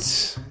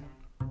 Tomites.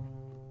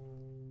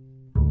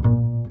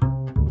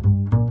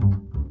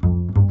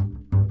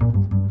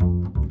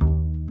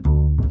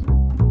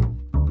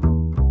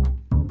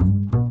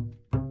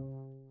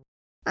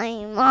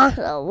 I'm on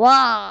the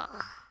wall.